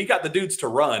got the dudes to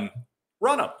run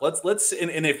them. Let's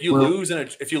and if you lose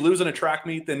in a track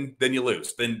meet, then you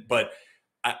lose. But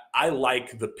I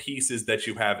like the pieces that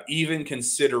you have, even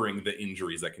considering the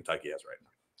injuries that Kentucky has right now.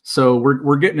 So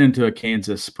we're getting into a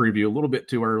Kansas preview a little bit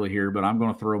too early here, but I'm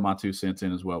going to throw my 2 cents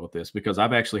in as well with this, because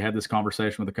I've actually had this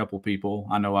conversation with a couple of people.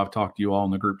 I know I've talked to you all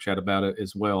in the group chat about it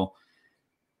as well.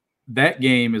 That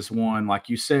game is one, like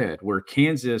you said, where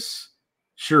Kansas,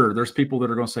 sure, there's people that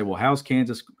are going to say, well, how's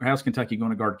Kentucky going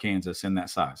to guard Kansas in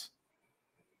that size?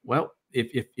 Well,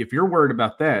 if you're worried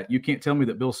about that, you can't tell me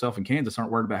that Bill Self and Kansas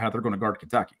aren't worried about how they're going to guard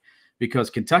Kentucky, because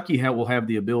Kentucky will have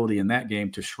the ability in that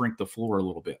game to shrink the floor a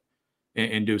little bit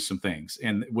and do some things,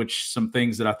 and some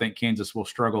things that I think Kansas will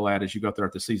struggle at as you go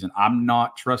throughout the season. I'm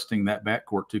not trusting that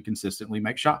backcourt to consistently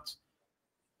make shots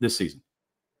this season.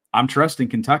 I'm trusting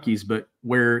Kentucky's, but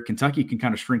where Kentucky can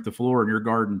kind of shrink the floor and you're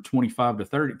guarding 25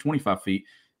 feet,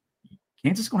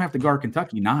 Kansas is going to have to guard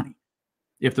Kentucky 90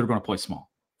 if they're going to play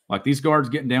small. Like these guards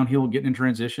getting downhill, getting in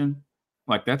transition,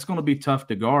 like that's going to be tough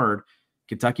to guard.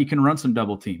 Kentucky can run some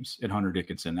double teams at Hunter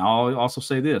Dickinson. I'll also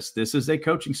say this is a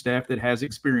coaching staff that has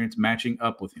experience matching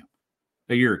up with him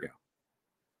a year ago.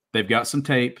 They've got some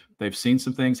tape. They've seen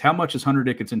some things. How much has Hunter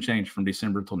Dickinson changed from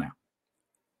December until now?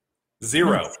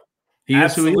 Zero. He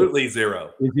absolutely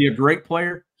zero. Is he a great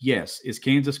player? Yes. Is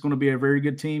Kansas going to be a very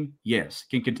good team? Yes.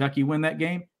 Can Kentucky win that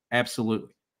game?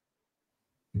 Absolutely.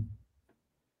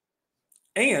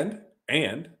 And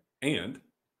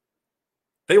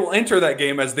they will enter that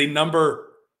game as the number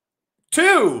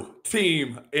 2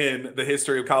 team in the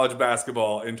history of college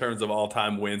basketball in terms of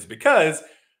all-time wins, because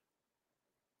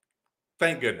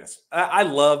thank goodness. I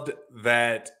loved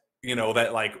that, that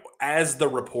like as the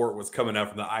report was coming up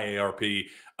from the IARP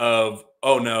of,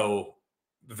 oh no,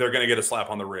 they're going to get a slap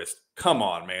on the wrist. Come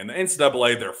on, man. The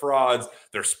NCAA, they're frauds,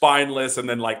 they're spineless. And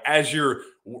then like as you're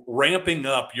ramping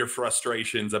up your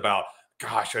frustrations about,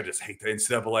 gosh, I just hate the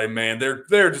NCAA, man.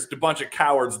 They're just a bunch of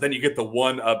cowards. Then you get the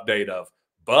one update of,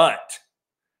 but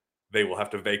they will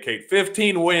have to vacate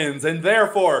 15 wins. And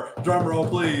therefore, drum roll,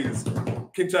 please,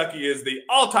 Kentucky is the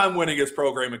all-time winningest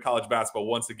program in college basketball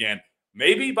once again.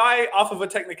 Maybe off of a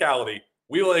technicality.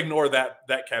 We will ignore that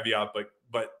caveat,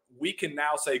 but we can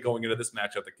now say going into this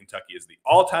matchup that Kentucky is the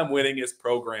all-time winningest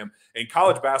program in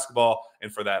college basketball,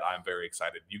 and for that, I'm very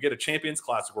excited. You get a Champions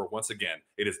Classic where, once again,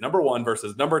 it is number 1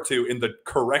 versus number 2 in the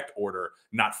correct order,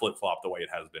 not flip-flop the way it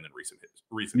has been in recent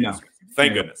history.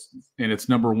 Thank goodness. And it's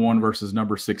number 1 versus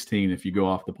number 16 if you go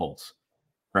off the polls,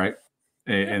 right?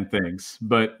 And things.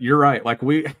 But you're right. Like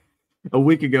a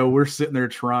week ago, we're sitting there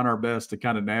trying our best to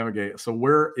kind of navigate. So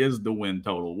where is the win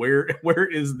total? Where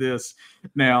is this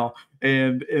now?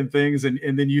 And things, and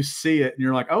then you see it and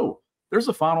you're like, oh, there's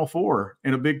a Final Four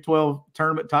and a Big 12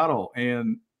 tournament title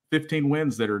and 15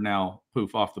 wins that are now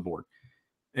poof off the board.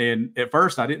 And at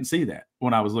first I didn't see that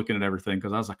when I was looking at everything,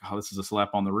 because I was like, oh, this is a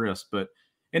slap on the wrist.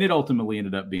 And it ultimately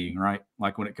ended up being, right,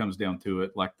 like when it comes down to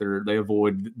it, like they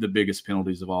avoid the biggest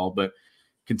penalties of all. But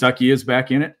Kentucky is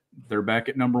back in it. they're back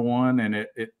at number one, and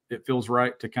it feels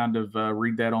right to kind of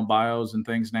read that on bios and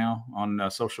things now on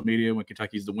social media when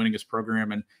Kentucky's the winningest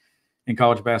program in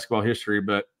college basketball history.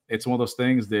 But it's one of those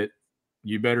things that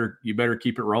you better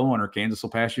keep it rolling, or Kansas will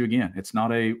pass you again. It's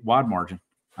not a wide margin.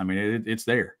 I mean, it's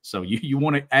there. So you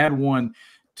want to add one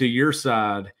to your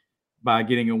side by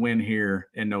getting a win here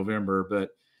in November.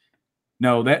 But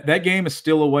no, that game is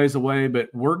still a ways away, but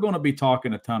we're going to be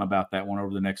talking a ton about that one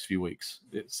over the next few weeks,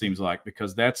 it seems like,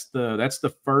 because that's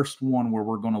the first one where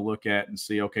we're going to look at and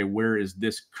see, okay, where is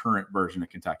this current version of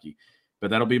Kentucky? But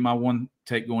that'll be my one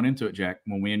take going into it, Jack.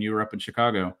 When we and you were up in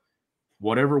Chicago,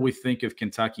 whatever we think of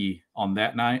Kentucky on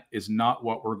that night is not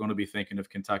what we're going to be thinking of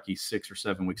Kentucky 6 or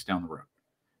 7 weeks down the road.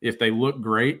 If they look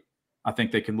great, I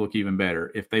think they can look even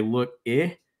better. If they look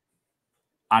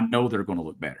I know they're going to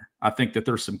look better. I think that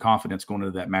there's some confidence going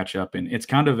into that matchup. And it's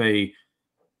kind of you're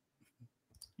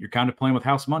kind of playing with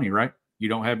house money, right? You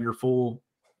don't have your full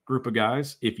group of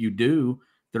guys. If you do,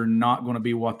 they're not going to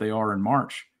be what they are in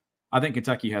March. I think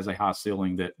Kentucky has a high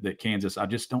ceiling that Kansas, I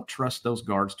just don't trust those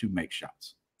guards to make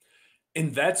shots.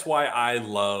 And that's why I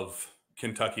love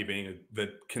Kentucky being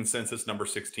the consensus number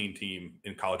 16 team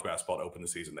in college basketball to open the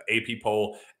season. The AP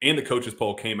poll and the coaches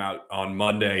poll came out on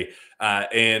Monday.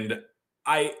 And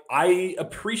I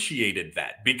appreciated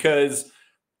that because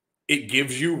it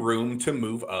gives you room to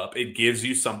move up. It gives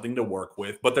you something to work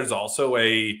with, but there's also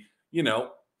it's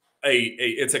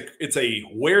a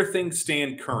where things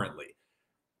stand currently.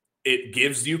 It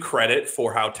gives you credit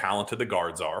for how talented the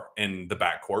guards are in the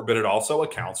backcourt, but it also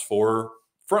accounts for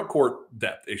front court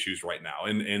depth issues right now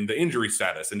and the injury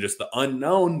status and just the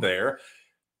unknown there.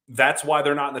 That's why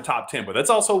they're not in the top 10, but that's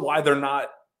also why they're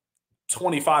not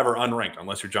 25 or unranked,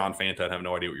 unless you're John Fanta and have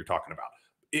no idea what you're talking about.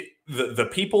 The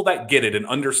people that get it and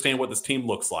understand what this team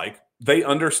looks like, they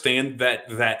understand that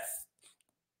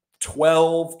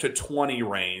 12 to 20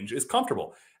 range is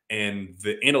comfortable. And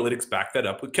the analytics back that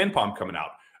up with KenPom coming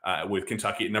out with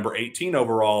Kentucky at number 18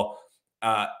 overall,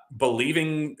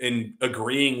 believing and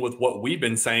agreeing with what we've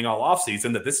been saying all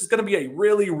offseason, that this is going to be a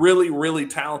really, really, really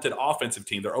talented offensive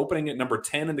team. They're opening at number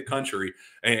 10 in the country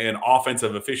in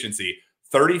offensive efficiency.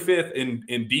 35th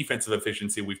in defensive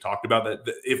efficiency. We've talked about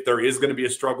that. If there is going to be a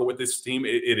struggle with this team,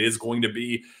 it is going to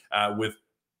be with,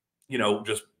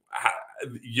 just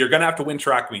you're going to have to win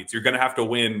track meets. You're going to have to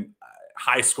win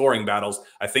high scoring battles.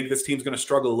 I think this team's going to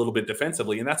struggle a little bit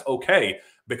defensively, and that's okay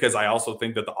because I also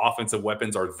think that the offensive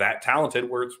weapons are that talented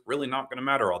where it's really not going to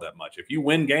matter all that much. If you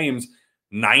win games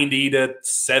 90 to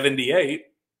 78,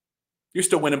 you're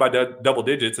still winning by double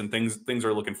digits and things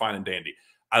are looking fine and dandy.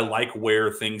 I like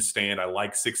where things stand. I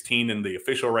like 16 in the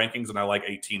official rankings, and I like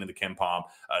 18 in the KenPom,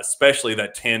 especially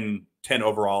that 10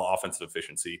 overall offensive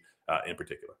efficiency in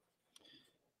particular.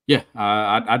 Yeah,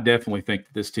 I definitely think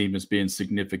that this team is being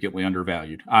significantly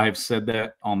undervalued. I have said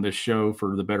that on this show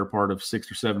for the better part of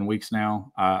 6 or 7 weeks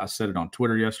now. I said it on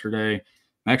Twitter yesterday.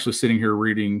 I'm actually sitting here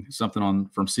reading something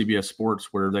from CBS Sports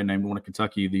where they named one of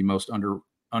Kentucky the most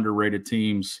underrated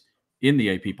teams in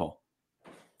the AP poll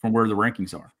from where the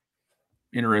rankings are.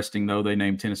 Interesting, though, they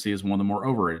named Tennessee as one of the more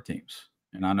overrated teams.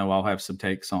 And I know I'll have some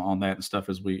takes on that and stuff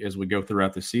as we go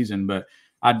throughout the season, but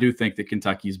I do think that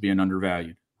Kentucky is being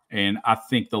undervalued. And I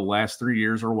think the last 3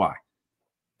 years are why.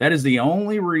 That is the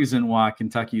only reason why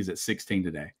Kentucky is at 16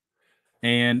 today.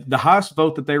 And the highest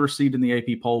vote that they received in the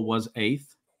AP poll was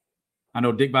 8th. I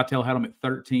know Dick Vitale had them at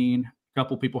 13. A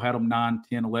couple people had them 9,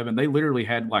 10, 11. They literally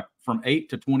had from 8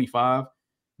 to 25.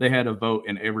 They had a vote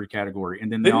in every category.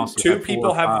 And then they also two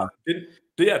people have –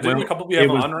 didn't a couple of you have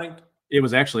unranked? It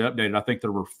was actually updated. I think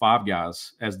there were 5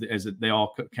 guys as they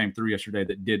all came through yesterday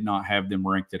that did not have them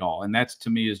ranked at all. And that's, to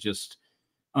me, is just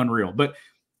unreal. But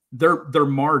their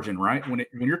margin, right? When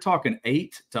you're talking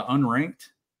 8 to unranked,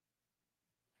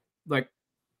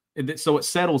 so it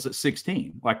settles at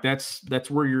 16.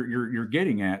 That's where you're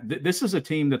getting at. This is a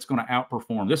team that's going to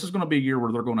outperform. This is going to be a year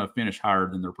where they're going to finish higher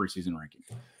than their preseason ranking.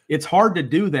 It's hard to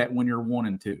do that when you're 1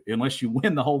 and 2, unless you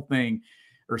win the whole thing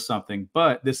or something.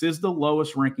 But this is the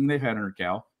lowest ranking they've had under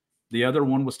Cal. The other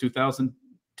one was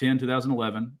 2010,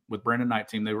 2011 with Brandon Knight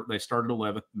team. They started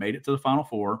 11th, made it to the Final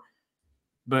Four.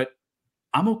 But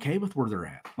I'm okay with where they're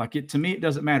at. To me, it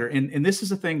doesn't matter. And this is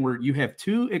the thing where you have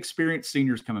 2 experienced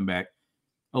seniors coming back.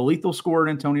 A lethal scorer,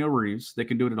 Antonio Reeves. They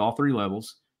can do it at all 3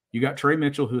 levels. You got Trey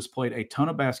Mitchell, who has played a ton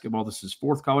of basketball. This is his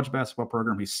 4th college basketball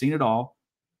program. He's seen it all.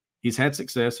 He's had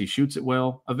success. He shoots it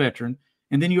well, a veteran.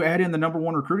 And then you add in the number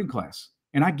 1 recruiting class.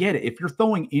 And I get it. If you're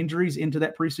throwing injuries into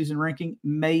that preseason ranking,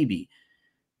 maybe.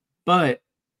 But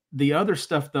the other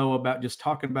stuff, though, about just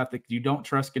talking about you don't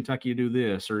trust Kentucky to do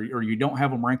this, or you don't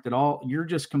have them ranked at all, you're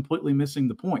just completely missing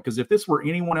the point. Because if this were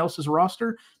anyone else's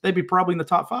roster, they'd be probably in the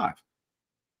top 5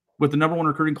 with the #1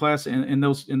 recruiting class in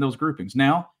those groupings.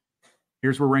 Now,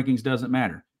 here's where rankings doesn't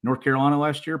matter. North Carolina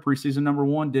last year, preseason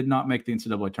 #1, did not make the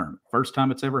NCAA tournament. First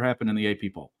time it's ever happened in the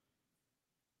AP poll.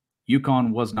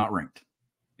 UConn was not ranked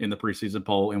in the preseason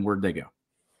poll, and where'd they go?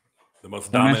 The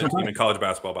most dominant team in college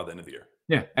basketball by the end of the year.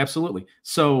 Yeah, absolutely.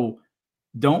 So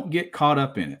don't get caught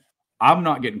up in it. I'm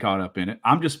not getting caught up in it.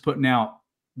 I'm just putting out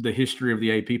the history of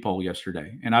the AP poll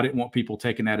yesterday, and I didn't want people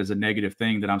taking that as a negative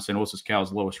thing that I'm saying, oh, this is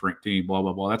Cal's lowest ranked team, blah,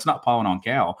 blah, blah. That's not piling on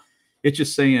Cal. It's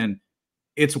just saying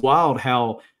it's wild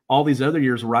how all these other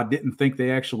years where I didn't think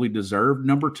they actually deserved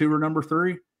 #2 or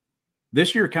 #3,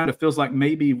 this year kind of feels like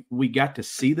maybe we got to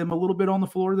see them a little bit on the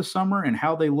floor this summer and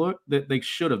how they look, that they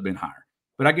should have been higher.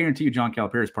 But I guarantee you John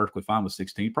Calipari is perfectly fine with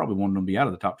 16. He probably wanted them to be out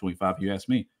of the top 25 if you ask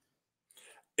me.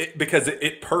 Because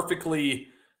it perfectly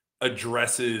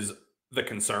addresses the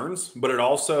concerns, but it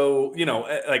also,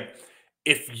 like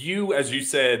if you, as you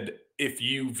said, if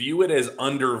you view it as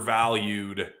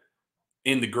undervalued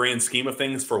in the grand scheme of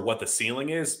things for what the ceiling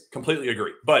is, completely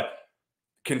agree. But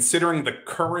considering the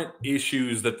current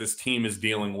issues that this team is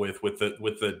dealing with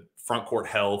the front court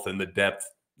health and the depth,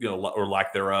 or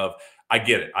lack thereof, I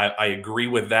get it. I agree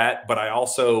with that. But I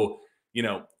also,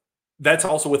 that's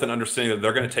also with an understanding that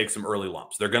they're going to take some early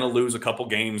lumps. They're going to lose a couple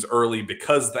games early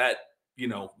because that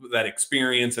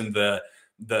experience and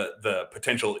the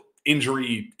potential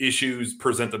injury issues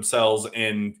present themselves,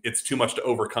 and it's too much to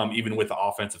overcome even with the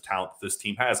offensive talent that this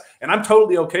team has. And I'm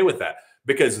totally okay with that,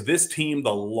 because this team,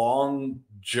 the long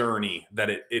journey that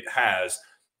it has,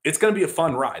 it's going to be a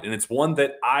fun ride. And it's one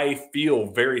that I feel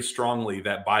very strongly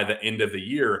that by the end of the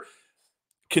year,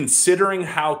 considering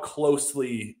how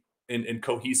closely and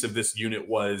cohesive this unit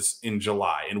was in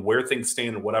July and where things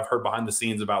stand and what I've heard behind the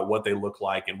scenes about what they look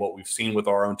like and what we've seen with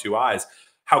our own 2 eyes,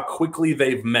 how quickly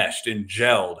they've meshed and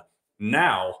gelled.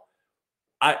 Now,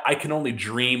 I can only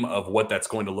dream of what that's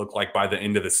going to look like by the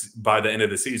end of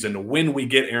the season, when we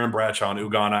get Aaron Bradshaw and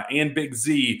Ugonna and Big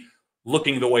Z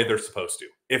looking the way they're supposed to.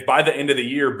 If by the end of the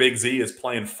year, Big Z is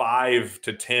playing 5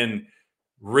 to 10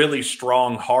 really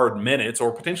strong, hard minutes,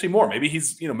 or potentially more,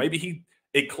 maybe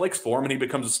it clicks for him and he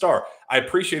becomes a star. I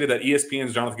appreciated that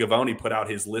ESPN's Jonathan Givony put out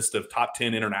his list of top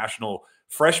 10 international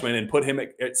freshmen and put him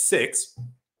at 6,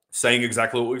 saying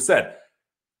exactly what we've said.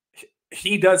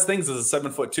 He does things as a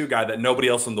 7'2" guy that nobody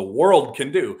else in the world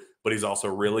can do, but he's also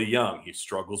really young. He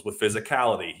struggles with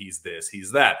physicality. He's this,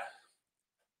 he's that.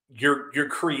 You're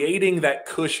creating that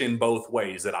cushion both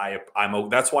ways.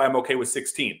 That's why I'm okay with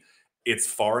 16. It's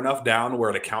far enough down where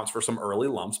it accounts for some early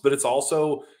lumps, but it's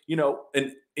also,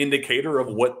 an indicator of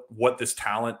what this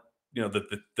talent,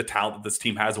 the talent that this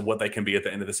team has and what they can be at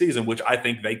the end of the season, which I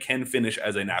think they can finish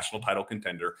as a national title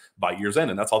contender by year's end.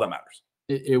 And that's all that matters.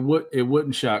 It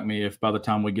wouldn't shock me if by the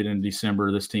time we get into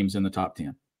December, this team's in the top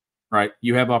 10, right?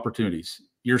 You have opportunities.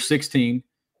 You're 16.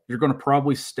 You're going to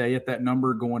probably stay at that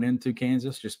number going into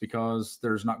Kansas, just because I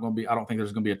don't think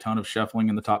there's going to be a ton of shuffling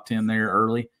in the top 10 there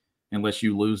early, unless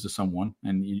you lose to someone.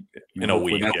 And in a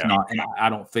week, and I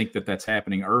don't think that's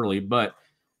happening early, but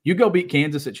you go beat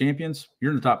Kansas at Champions,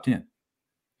 you're in the top 10.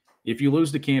 If you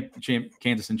lose to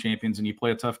Kansas and Champions and you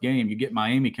play a tough game, you get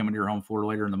Miami coming to your home floor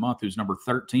later in the month, who's number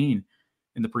 13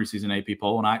 in the preseason AP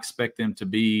poll, and I expect them to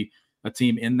be a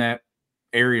team in that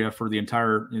area for the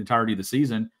entirety of the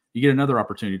season. You get another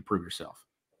opportunity to prove yourself.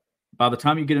 By the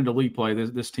time you get into league play,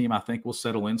 this team, I think, will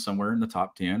settle in somewhere in the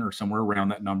top 10 or somewhere around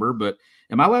that number. But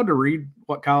am I allowed to read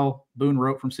what Kyle Boone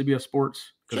wrote from CBS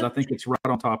Sports? Because sure. I think it's right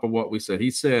on top of what we said.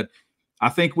 He said, I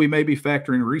think we may be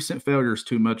factoring recent failures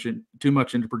too much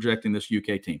into projecting this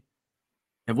UK team.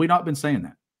 Have we not been saying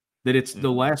that? That it's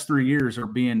the last 3 years are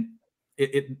being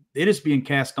it is being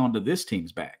cast onto this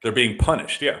team's back. They're being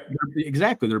punished, yeah.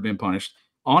 Exactly, they're being punished.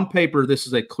 On paper, this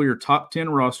is a clear top 10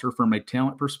 roster from a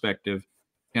talent perspective,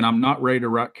 and I'm not ready to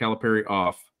write Calipari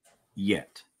off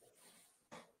yet.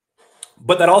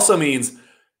 But that also means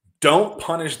don't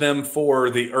punish them or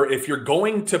if you're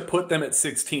going to put them at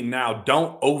 16 now,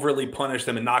 don't overly punish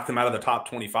them and knock them out of the top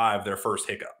 25 their first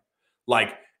hiccup.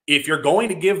 Like, if you're going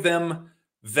to give them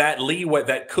that leeway,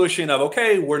 that cushion of,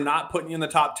 okay, we're not putting you in the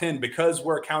top 10 because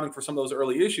we're accounting for some of those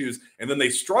early issues, and then they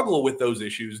struggle with those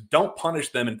issues, don't punish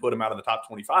them and put them out of the top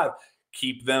 25.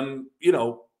 Keep them,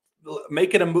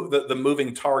 make it the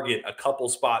moving target a couple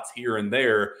spots here and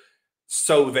there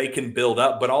so they can build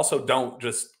up, but also don't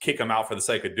just kick them out for the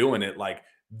sake of doing it. Like,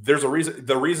 there's a reason.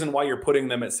 The reason why you're putting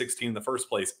them at 16 in the first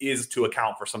place is to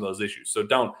account for some of those issues. So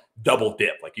don't double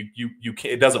dip. Like, you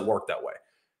can't, it doesn't work that way.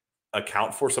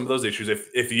 account for some of those issues.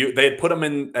 If they had put them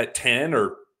in at 10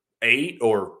 or 8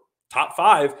 or top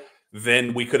 5,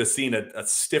 then we could have seen a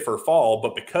stiffer fall.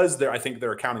 But because I think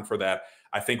they're accounting for that,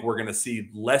 I think we're going to see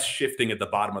less shifting at the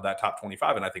bottom of that top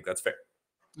 25, and I think that's fair.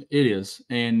 It is.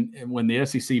 And when the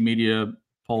SEC media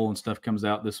poll and stuff comes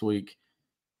out this week,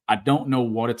 I don't know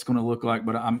what it's going to look like,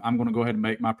 but I'm going to go ahead and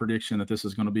make my prediction that this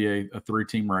is going to be a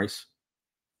 3-team race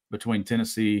between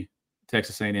Tennessee,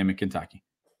 Texas A&M, and Kentucky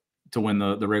to win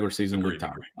the regular season league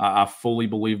title. I fully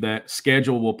believe that.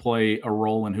 Schedule will play a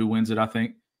role in who wins it, I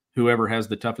think. Whoever has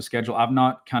the toughest schedule. I've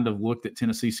not kind of looked at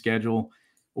Tennessee's schedule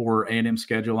or A&M's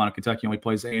schedule. I know Kentucky only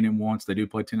plays A&M once. They do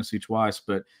play Tennessee twice,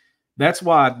 but that's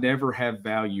why I never have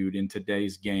valued in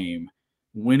today's game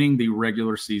winning the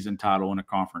regular season title in a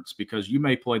conference, because you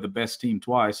may play the best team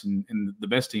twice and the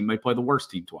best team may play the worst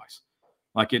team twice.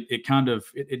 Like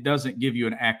it doesn't give you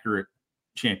an accurate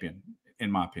champion, in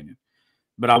my opinion.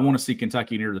 But I want to see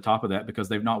Kentucky near the top of that because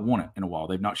they've not won it in a while.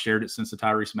 They've not shared it since the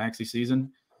Tyrese Maxey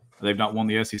season. They've not won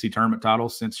the SEC tournament title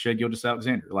since Shea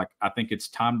Gilgeous-Alexander. Like, I think it's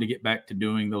time to get back to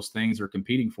doing those things or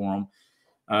competing for them.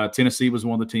 Tennessee was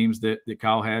one of the teams that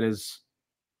Kyle had as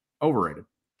overrated.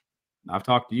 I've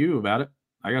talked to you about it.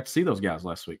 I got to see those guys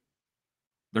last week.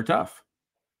 They're tough.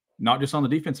 Not just on the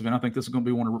defensive end. I think this is going to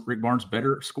be one of Rick Barnes'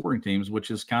 better scoring teams,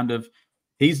 which is kind of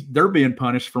they're being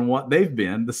punished from what they've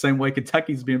been, the same way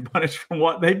Kentucky's being punished from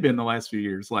what they've been the last few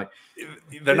years. Like,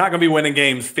 they're not going to be winning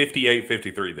games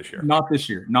 58-53 this year. Not this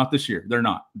year. Not this year. They're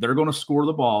not. They're going to score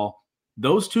the ball.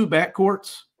 Those two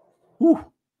backcourts,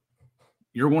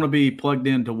 you're going to be plugged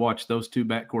in to watch those two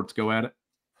backcourts go at it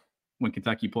when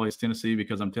Kentucky plays Tennessee,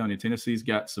 because I'm telling you, Tennessee's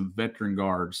got some veteran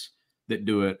guards that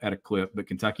do it at a clip. But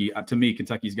Kentucky, to me,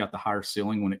 Kentucky's got the higher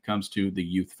ceiling when it comes to the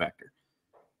youth factor.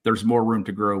 There's more room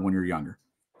to grow when you're younger.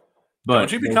 But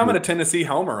don't you becoming a Tennessee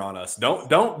homer on us. Don't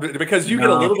because you get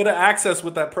a little bit of access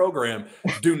with that program.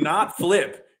 Do not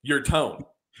flip your tone.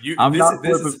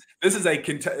 This is a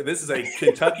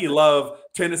Kentucky love,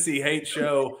 Tennessee hate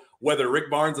show, whether Rick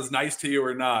Barnes is nice to you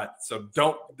or not. So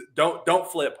don't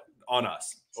flip on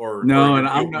us, or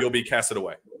you'll be casted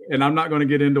away. And I'm not going to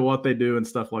get into what they do and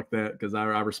stuff like that, because I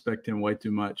respect him way too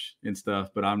much and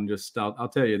stuff. But I'll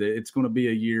tell you that it's going to be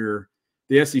a year.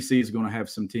 The SEC is going to have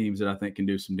some teams that I think can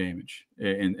do some damage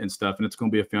and stuff, and it's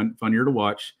going to be a fun year to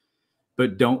watch.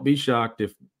 But don't be shocked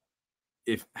if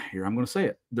here, I'm going to say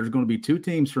it, there's going to be 2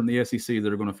 teams from the SEC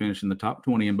that are going to finish in the top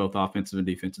 20 in both offensive and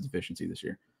defensive efficiency this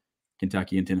year,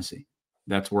 Kentucky and Tennessee.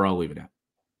 That's where I'll leave it at.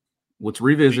 Let's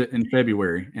revisit in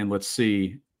February and let's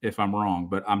see if I'm wrong.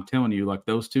 But I'm telling you, like,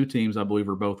 those 2 teams, I believe,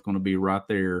 are both going to be right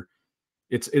there.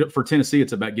 For Tennessee,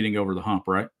 it's about getting over the hump,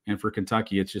 right? And for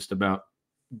Kentucky, it's just about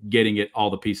getting all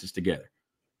the pieces together.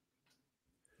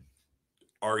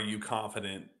 Are you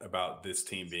confident about this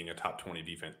team being a top 20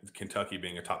 defense, Kentucky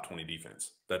being a top 20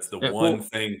 defense? That's the one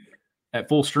thing. At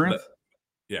full strength?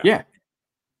 Yeah.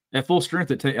 At full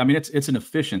strength, it's an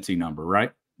efficiency number,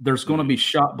 right? There's going to be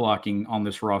shot blocking on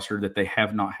this roster that they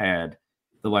have not had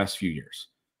the last few years.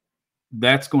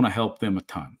 That's going to help them a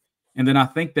ton. And then I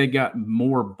think they got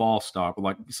more ball stock,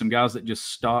 like some guys that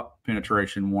just stop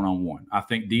penetration one-on-one. I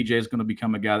think DJ is going to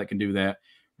become a guy that can do that.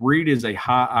 Reed is a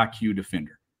high IQ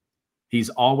defender. He's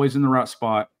always in the right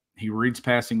spot. He reads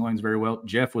passing lanes very well.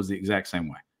 Jeff was the exact same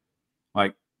way.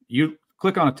 Like, you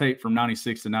click on a tape from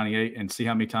 96 to 98 and see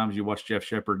how many times you watch Jeff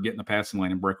Shepard get in the passing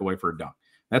lane and break away for a dunk.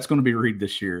 That's going to be Reed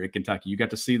this year at Kentucky. You got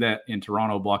to see that in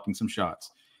Toronto blocking some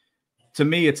shots. To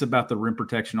me, it's about the rim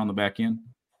protection on the back end,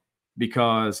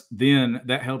 because then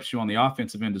that helps you on the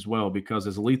offensive end as well, because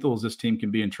as lethal as this team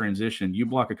can be in transition, you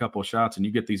block a couple of shots and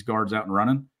you get these guards out and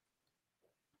running.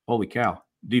 Holy cow.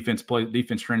 Defense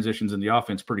transitions in the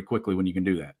offense pretty quickly when you can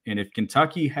do that. And if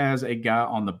Kentucky has a guy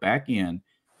on the back end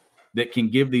that can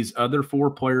give these other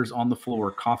 4 players on the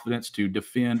floor confidence to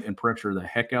defend and pressure the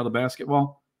heck out of the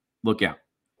basketball, look out.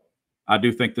 I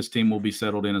do think this team will be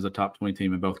settled in as a top 20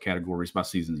 team in both categories by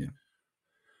season's end.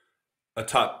 A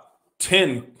top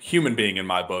 10 human being in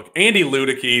my book. Andy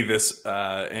Luedecke,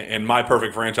 and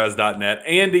MyPerfectFranchise.net.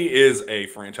 Andy is a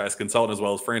franchise consultant as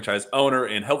well as franchise owner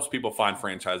and helps people find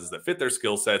franchises that fit their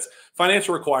skill sets,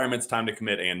 financial requirements, time to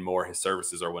commit, and more. His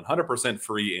services are 100%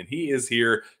 free, and he is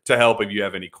here to help. If you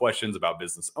have any questions about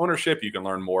business ownership, you can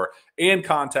learn more and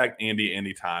contact Andy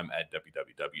anytime at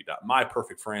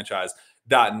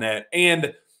www.myperfectfranchise.net.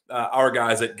 And our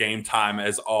guys at Gametime,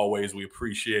 as always, we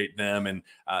appreciate them and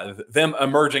them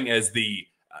emerging as the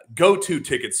go-to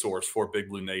ticket source for Big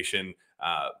Blue Nation.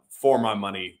 For my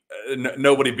money,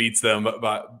 nobody beats them.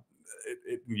 But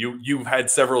you've had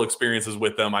several experiences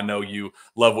with them. I know you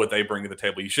love what they bring to the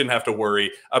table. You shouldn't have to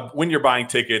worry when you're buying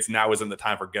tickets. Now isn't the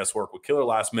time for guesswork with killer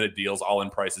last minute deals, all in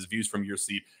prices, views from your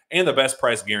seat, and the best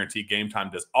price guarantee. Game Time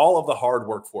does all of the hard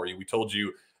work for you. We told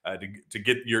you to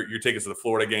get your tickets to the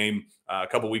Florida game a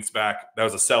couple weeks back. That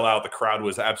was a sellout. The crowd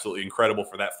was absolutely incredible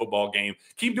for that football game.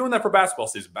 Keep doing that for basketball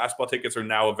season. Basketball tickets are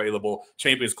now available.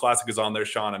 Champions Classic is on there,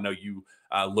 Sean. I know you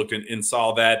looked and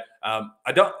saw that.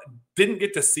 Didn't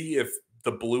get to see if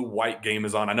the blue-white game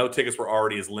is on. I know tickets were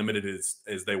already as limited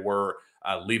as they were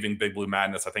leaving Big Blue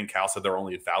Madness. I think Cal said there are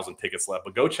only 1,000 tickets left,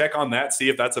 but go check on that, see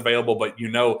if that's available. But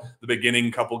the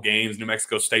beginning couple games, New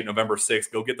Mexico State, November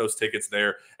 6th, go get those tickets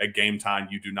there at Game Time.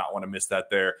 You do not want to miss that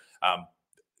there.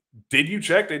 Did you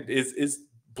check? Is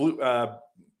blue-white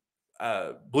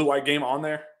game on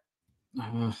there?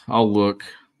 I'll look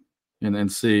and then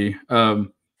see.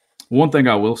 One thing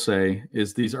I will say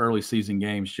is these early season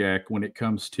games, Jack, when it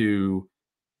comes to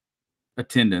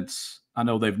attendance, I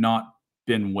know they've not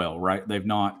been well, right? They've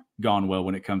not gone well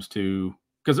when it comes to,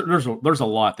 because there's a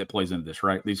lot that plays into this,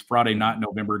 right? These Friday night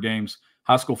November games,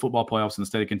 high school football playoffs in the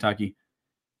state of Kentucky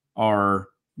are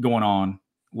going on.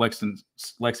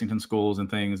 Lexington schools and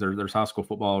things. There's high school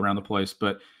football around the place,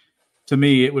 but to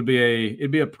me, it'd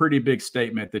be a pretty big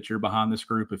statement that you're behind this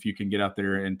group if you can get out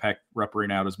there and pack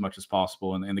Ruppering out as much as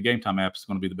possible. And the Game Time app is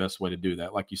going to be the best way to do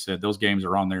that. Like you said, those games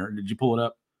are on there. Did you pull it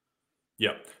up?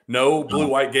 Yeah. No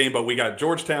blue-white game, but we got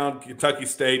Georgetown, Kentucky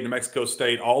State, New Mexico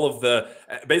State, all of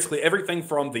basically everything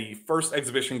from the first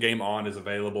exhibition game on is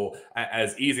available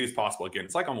as easy as possible. Again,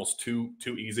 it's like almost too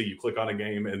easy. You click on a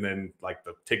game and then like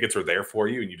the tickets are there for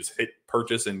you and you just hit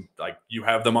purchase and like you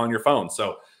have them on your phone.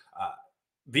 So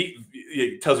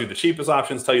it tells you the cheapest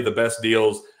options, tell you the best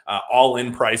deals, all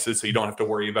in prices, so you don't have to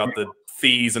worry about the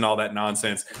fees and all that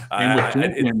nonsense. And with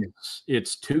Champions,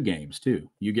 it's 2 games too.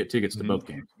 You get tickets to both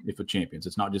games if with Champions.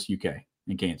 It's not just UK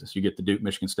and Kansas. You get the Duke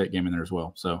Michigan State game in there as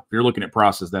well. So if you're looking at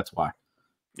prices, that's why.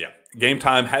 Yeah. Game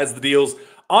Time has the deals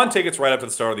on tickets right up to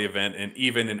the start of the event, and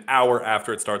even an hour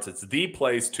after it starts. It's the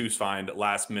place to find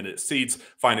last-minute seats,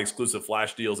 find exclusive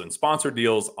flash deals and sponsor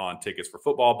deals on tickets for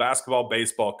football, basketball,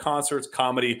 baseball, concerts,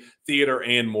 comedy, theater,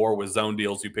 and more. With zone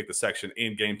deals, you pick the section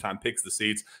and Game Time picks the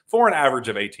seats for an average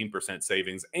of 18%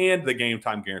 savings, and the Game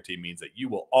Time guarantee means that you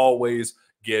will always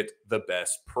get the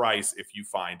best price if you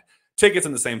find tickets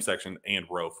in the same section and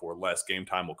row for less. Game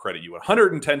Time will credit you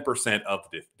 110% of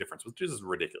the difference, which is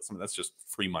ridiculous. I mean, that's just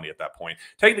free money at that point.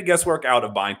 Take the guesswork out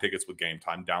of buying tickets with Game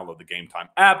Time. Download the Game Time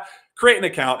app, create an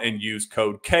account, and use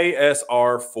code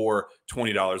KSR for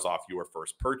 $20 off your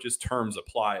first purchase. Terms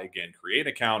apply. Again, create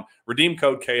an account, redeem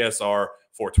code KSR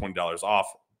for $20 off.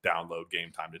 Download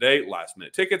Game Time today. Last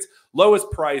minute tickets, lowest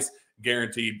price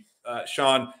guaranteed.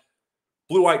 Sean,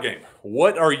 blue-white game.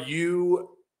 What are you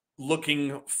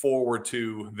looking forward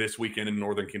to this weekend in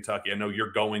Northern Kentucky? I know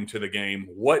you're going to the game.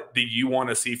 What do you want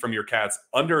to see from your Cats,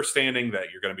 understanding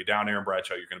that you're going to be down Aaron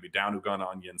Bradshaw, you're going to be down Ugon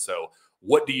Onion? So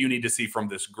what do you need to see from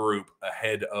this group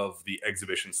ahead of the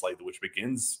exhibition slate, which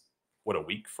begins, a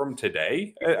week from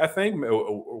today, I think,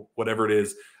 or whatever it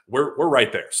is? We're right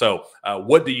there. So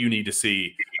what do you need to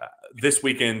see this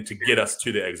weekend to get us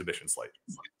to the exhibition slate?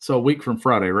 So a week from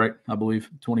Friday, right? I believe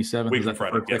 27th is that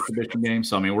Friday, the first exhibition game.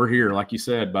 So I mean, we're here, like you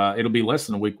said, but it'll be less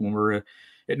than a week when we're at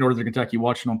Northern Kentucky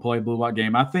watching them play a blue-white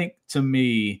game. I think to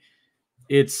me,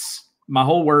 it's my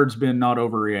whole word's been not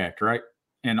overreact, right?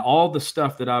 And all the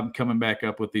stuff that I'm coming back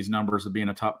up with these numbers of being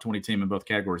a top 20 team in both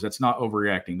categories, that's not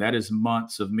overreacting. That is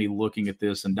months of me looking at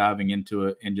this and diving into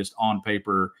it and just on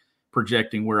paper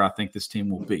projecting where I think this team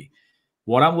will be.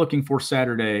 What I'm looking for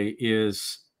Saturday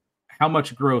is how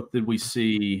much growth did we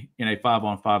see in a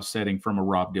 5-on-5 setting from a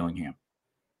Rob Dillingham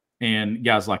and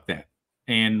guys like that?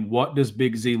 And what does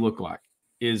Big Z look like?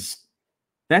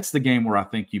 That's the game where I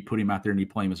think you put him out there and you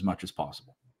play him as much as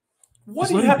possible. What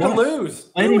do you have to lose?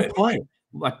 Let him play.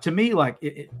 Like, to me, like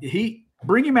he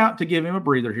bring him out to give him a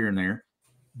breather here and there.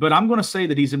 But I'm going to say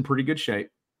that he's in pretty good shape.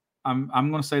 I'm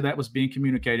going to say that was being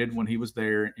communicated when he was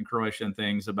there in Croatia and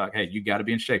things about, hey, you got to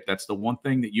be in shape. That's the one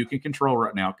thing that you can control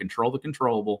right now. Control the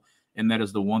controllable, and that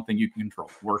is the one thing you can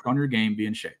control. Work on your game, be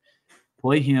in shape.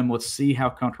 Play him. Let's see how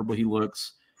comfortable he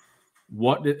looks.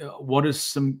 What does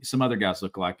some other guys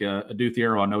look like?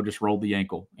 Aduthiero, I know, just rolled the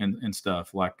ankle and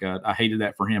stuff. Like I hated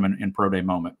that for him in Pro Day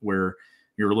moment where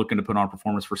you're looking to put on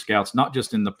performance for scouts, not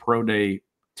just in the Pro Day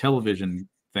television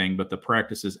thing, but the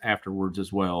practices afterwards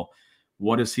as well.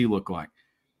 What does he look like?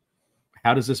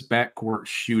 How does this backcourt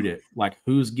shoot it? Like,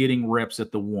 who's getting reps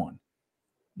at the one?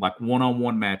 like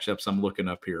one-on-one matchups I'm looking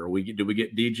up here. Do we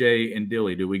get DJ and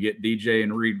Dilly? Do we get DJ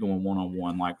and Reed going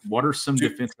one-on-one? Like, what are some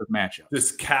defensive matchups?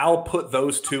 Does Cal put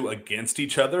those two against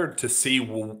each other to see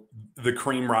the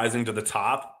cream rising to the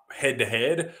top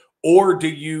head-to-head? Or do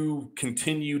you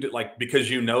continue to, like, because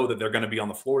you know that they're going to be on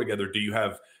the floor together, do you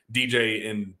have DJ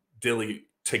and Dilly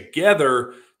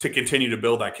together to continue to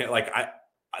build that?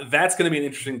 That's going to be an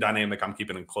interesting dynamic I'm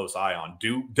keeping a close eye on.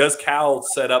 Does Cal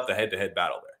set up the head-to-head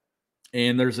battle there?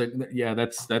 And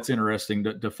that's interesting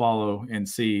to follow and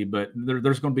see. But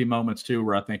there's going to be moments too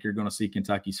where I think you're going to see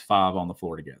Kentucky's 5 on the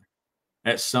floor together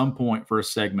at some point for a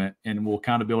segment, and we'll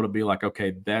kind of be able to be like,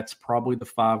 okay, that's probably the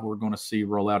 5 we're going to see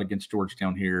roll out against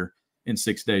Georgetown here in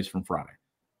 6 days from Friday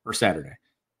or Saturday.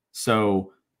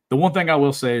 So the one thing I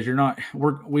will say is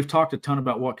we've talked a ton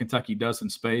about what Kentucky does in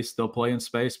space. They'll play in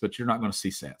space, but you're not going to see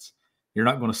sets. You're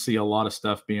not going to see a lot of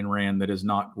stuff being ran that is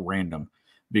not random,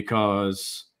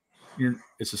 because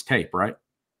it's just tape, right?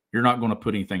 You're not going to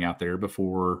put anything out there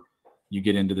before you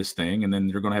get into this thing, and then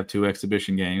they're going to have 2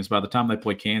 exhibition games. By the time they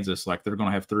play Kansas, like, they're going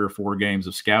to have 3 or 4 games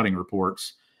of scouting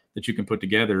reports that you can put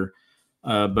together.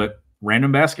 But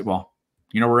random basketball,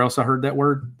 you know where else I heard that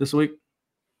word this week?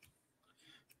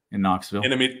 In Knoxville.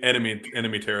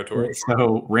 Enemy territory.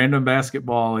 So random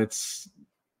basketball, it's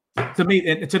to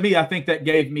me, I think that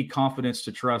gave me confidence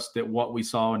to trust that what we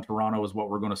saw in Toronto is what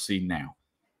we're going to see now.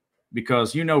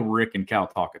 Because Rick and Cal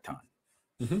talk a ton.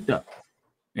 Mm-hmm.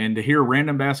 And to hear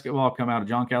random basketball come out of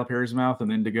John Calipari's mouth,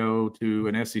 and then to go to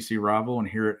an SEC rival and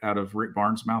hear it out of Rick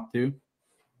Barnes' mouth too,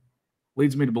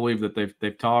 leads me to believe that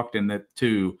they've talked, and that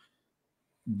too,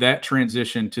 that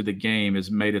transition to the game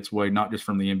has made its way not just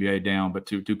from the NBA down, but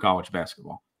to college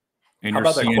basketball. And how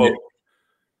about that quote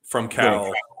from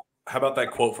Cal? How about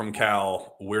that quote from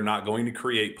Cal? We're not going to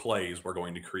create plays. We're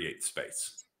going to create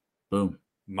space. Boom.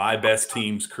 My best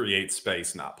teams create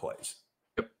space, not plays.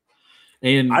 Yep.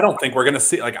 And I don't think we're going to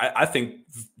see, I think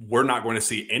we're not going to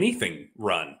see anything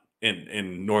run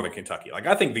in Northern Kentucky. Like,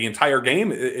 I think the entire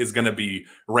game is going to be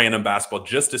random basketball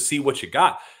just to see what you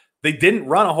got. They didn't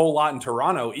run a whole lot in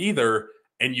Toronto either,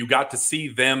 and you got to see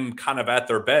them kind of at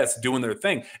their best doing their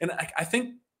thing. And I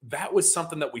think that was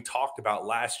something that we talked about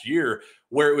last year,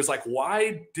 where it was like,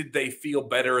 why did they feel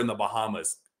better in the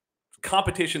Bahamas?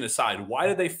 Competition aside, why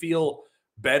did they feel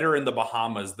better in the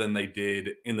Bahamas than they did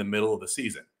in the middle of the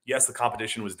season? Yes, the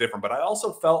competition was different, but I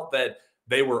also felt that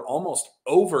they were almost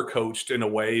overcoached in a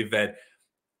way that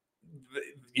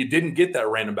you didn't get that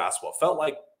random basketball. It felt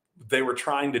like they were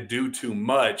trying to do too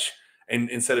much, and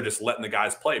instead of just letting the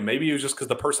guys play. Maybe it was just because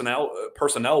the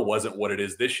personnel wasn't what it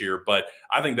is this year, but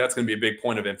I think that's going to be a big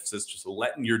point of emphasis, just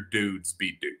letting your dudes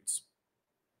be dudes.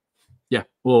 Yeah.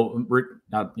 Well, Rick,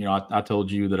 I told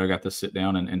you that I got to sit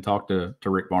down and talk to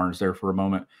Rick Barnes there for a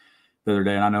moment the other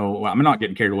day. And I know I'm not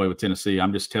getting carried away with Tennessee.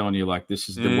 I'm just telling you, like, this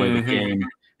is the way the game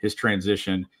has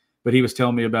transitioned. But he was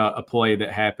telling me about a play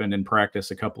that happened in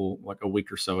practice a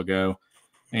week or so ago.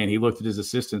 And he looked at his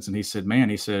assistants and he said,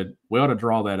 we ought to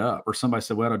draw that up. Or somebody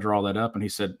said, we ought to draw that up. And he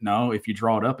said, no, if you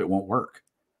draw it up, it won't work.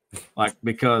 Like,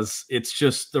 because it's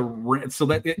just so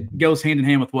that it goes hand in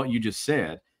hand with what you just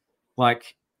said.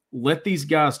 Like, let these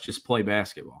guys just play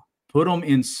basketball. Put them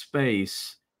in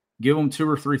space, give them 2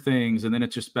 or 3 things, and then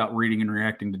it's just about reading and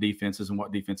reacting to defenses and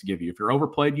what defense give you. If you're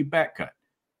overplayed, you back cut.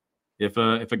 If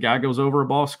a guy goes over a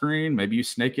ball screen, maybe you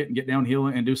snake it and get downhill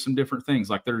and do some different things.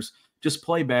 Like, just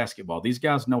play basketball. These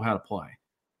guys know how to play,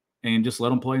 and just let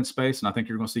them play in space. And I think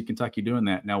you're going to see Kentucky doing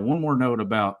that. Now, one more note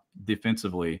about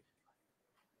defensively.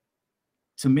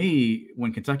 To me,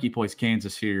 when Kentucky plays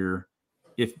Kansas here,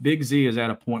 if Big Z is at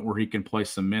a point where he can play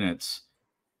some minutes,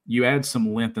 you add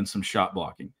some length and some shot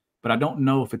blocking. But I don't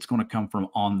know if it's going to come from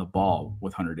on the ball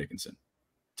with Hunter Dickinson.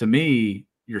 To me,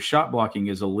 your shot blocking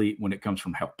is elite when it comes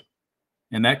from help.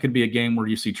 And that could be a game where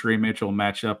you see Trey Mitchell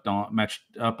matched up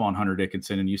on Hunter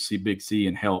Dickinson, and you see Big Z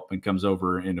and help and comes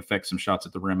over and affects some shots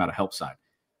at the rim out of help side.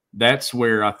 That's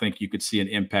where I think you could see an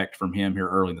impact from him here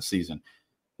early in the season.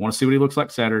 Want to see what he looks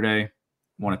like Saturday.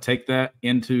 Want to take that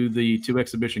into the 2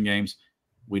 exhibition games.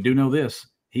 We do know this.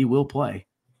 He will play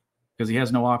because he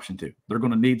has no option to. They're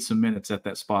going to need some minutes at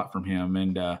that spot from him.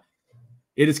 And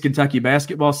it is Kentucky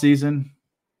basketball season.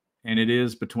 And it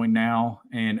is between now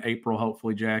and April,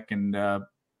 hopefully, Jack. And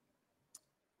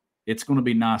it's going to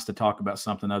be nice to talk about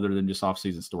something other than just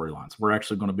off-season storylines. We're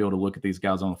actually going to be able to look at these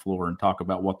guys on the floor and talk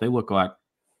about what they look like,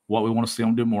 what we want to see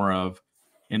them do more of,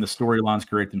 and the storylines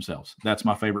create themselves. That's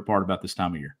my favorite part about this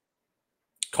time of year.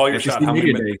 Call your shot.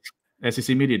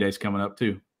 SEC Media Days coming up,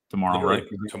 too, tomorrow, right?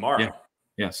 Tomorrow.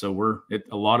 Yeah, so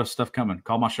a lot of stuff coming.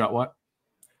 Call my shot what?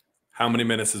 How many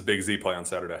minutes does Big Z play on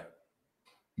Saturday?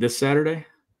 This Saturday?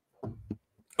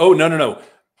 Oh, no.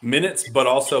 Minutes, but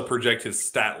also project his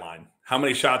stat line. How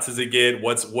many shots does he get?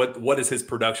 What is his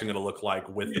production going to look like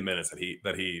with the minutes that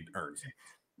he earns?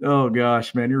 Oh,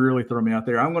 gosh, man, you're really throwing me out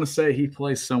there. I'm going to say he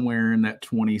plays somewhere in that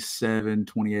 27,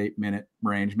 28-minute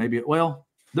range. Maybe, well,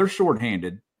 they're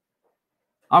shorthanded.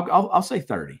 I'll say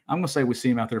 30. I'm going to say we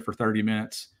see him out there for 30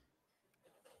 minutes.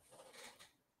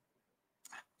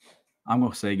 I'm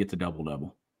going to say he gets a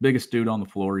double-double. Biggest dude on the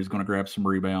floor. He's going to grab some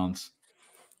rebounds.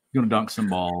 He's going to dunk some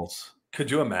balls. Could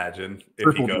you imagine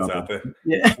if he goes out there?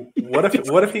 Yeah.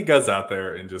 What if he goes out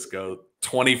there and just goes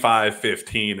 25,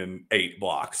 15, and 8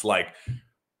 blocks? Like,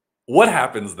 what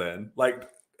happens then? Like,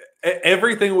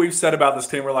 everything we've said about this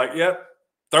team, we're like, yep,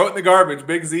 throw it in the garbage.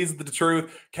 Big Z's the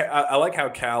truth. I like how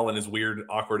Cal in his weird,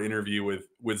 awkward interview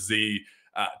with Z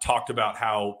talked about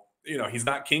how, he's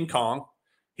not King Kong.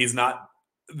 He's not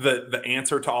the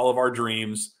answer to all of our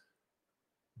dreams.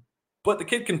 But the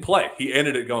kid can play. He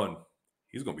ended it going,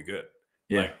 he's going to be good.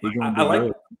 Yeah,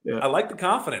 I like the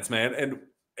confidence, man. And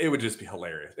it would just be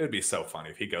hilarious. It would be so funny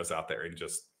if he goes out there and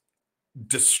just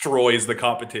destroys the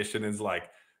competition and is like,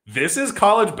 this is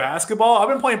college basketball. I've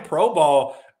been playing pro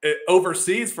ball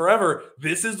overseas forever.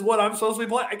 This is what I'm supposed to be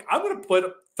playing. I'm going to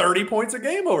put 30 points a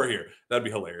game over here. That'd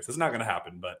be hilarious. It's not going to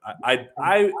happen, but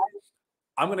I'm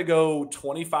going to go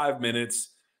 25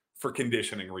 minutes for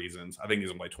conditioning reasons. I think he's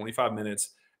going to play 25 minutes,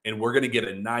 and we're going to get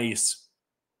a nice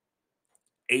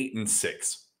 8 and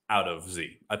 6 out of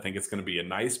Z. I think it's going to be a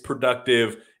nice,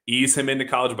 productive, ease him into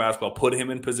college basketball, put him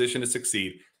in position to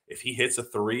succeed. If he hits a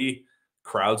 3,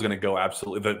 crowd's going to go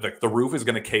absolutely. The roof is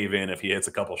going to cave in if he hits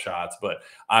a couple shots. But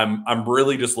I'm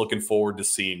really just looking forward to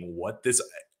seeing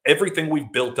everything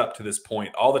we've built up to this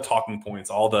point, all the talking points,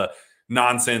 all the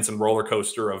nonsense and roller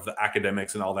coaster of the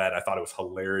academics and all that. I thought it was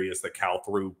hilarious that Cal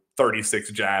threw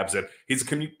 36 jabs, and he's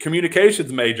a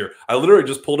communications major. I literally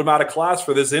just pulled him out of class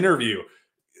for this interview.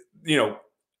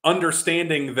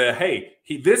 Understanding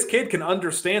this kid can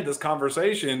understand this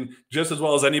conversation just as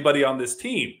well as anybody on this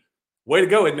team. Way to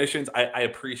go, admissions. I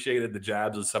appreciated the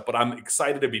jabs and stuff, but I'm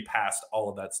excited to be past all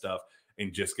of that stuff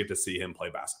and just get to see him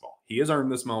play basketball. He has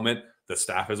earned this moment. The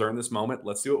staff has earned this moment.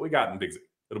 Let's see what we got in Big Z.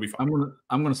 It'll be fun.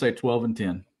 I'm gonna say 12 and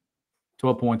 10.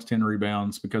 12 points, 10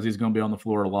 rebounds, because he's going to be on the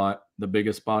floor a lot, the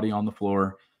biggest body on the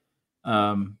floor.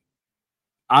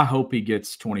 I hope he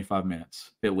gets 25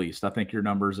 minutes at least. I think your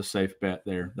number is a safe bet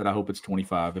there, that I hope it's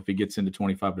 25. If he gets into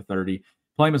 25 to 30,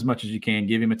 play him as much as you can,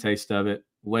 give him a taste of it,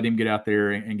 let him get out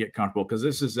there and get comfortable. Because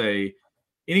this is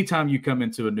anytime you come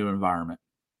into a new environment,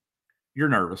 you're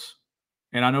nervous.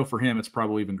 And I know for him, it's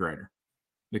probably even greater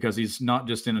because he's not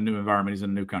just in a new environment, he's in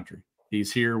a new country.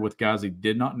 He's here with guys he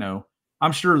did not know.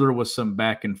 I'm sure there was some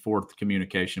back and forth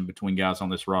communication between guys on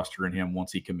this roster and him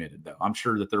once he committed, though. I'm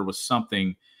sure that there was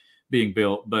something being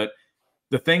built. But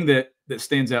the thing that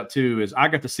stands out too is I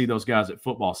got to see those guys at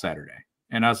football Saturday.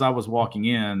 And as I was walking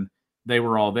in, they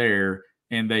were all there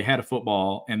and they had a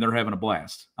football and they're having a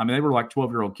blast. I mean, they were like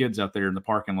 12-year-old kids out there in the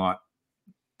parking lot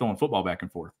throwing football back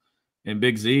and forth. And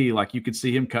Big Z, like, you could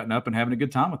see him cutting up and having a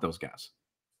good time with those guys.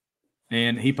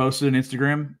 And he posted an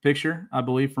Instagram picture, I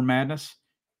believe, from Madness.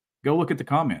 Go look at the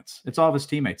comments. It's all of his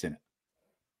teammates in it.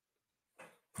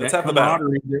 Let's that have the battle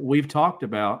that we've talked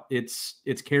about. It's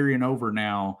carrying over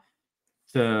now.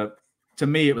 To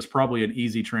me, it was probably an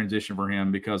easy transition for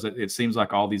him because it seems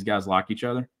like all these guys like each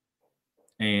other,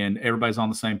 and everybody's on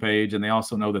the same page, and they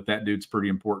also know that dude's pretty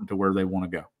important to where they want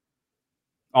to go.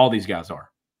 All these guys are,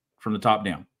 from the top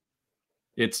down.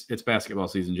 It's basketball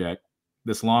season, Jack.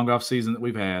 This long off season that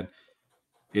we've had,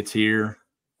 it's here,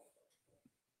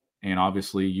 and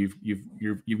obviously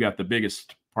you've got the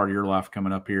biggest part of your life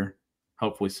coming up here,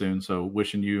 hopefully soon. So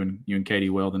wishing you and Katie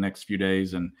well the next few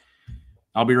days, and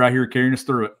I'll be right here carrying us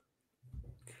through it.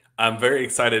 I'm very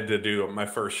excited to do my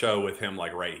first show with him,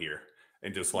 like right here,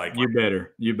 and just like you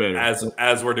better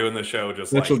as we're doing the show,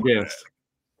 just special like guest.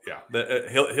 Yeah,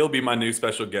 he'll be my new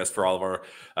special guest for all of our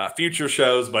future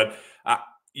shows, but.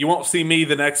 You won't see me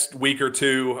the next week or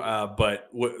two, but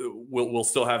we'll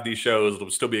still have these shows.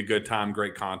 It'll still be a good time,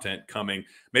 great content coming.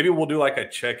 Maybe we'll do like a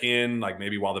check-in, like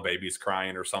maybe while the baby's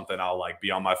crying or something. I'll like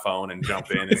be on my phone and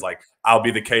jump in. It's like I'll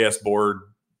be the KS board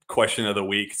question of the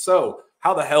week. So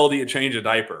how the hell do you change a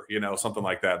diaper? Something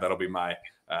like that. That'll be my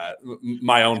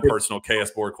own personal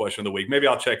KS board question of the week. Maybe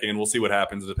I'll check in. We'll see what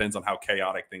happens. It depends on how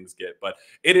chaotic things get. But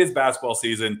it is basketball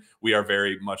season. We are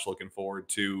very much looking forward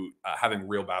to having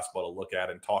real basketball to look at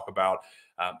and talk about.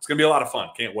 It's going to be a lot of fun.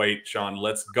 Can't wait, Sean.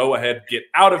 Let's go ahead, get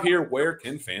out of here. Where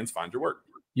can fans find your work?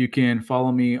 You can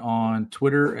follow me on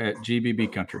Twitter at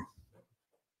GBB Country.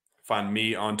 Find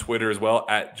me on Twitter as well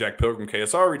at Jack Pilgrim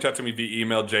KSR. Reach out to me via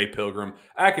email,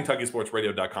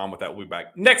 jpilgrim@KentuckySportsRadio.com. With that, we'll be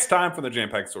back next time from the Jam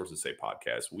Packed Sources Say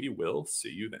podcast. We will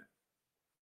see you then.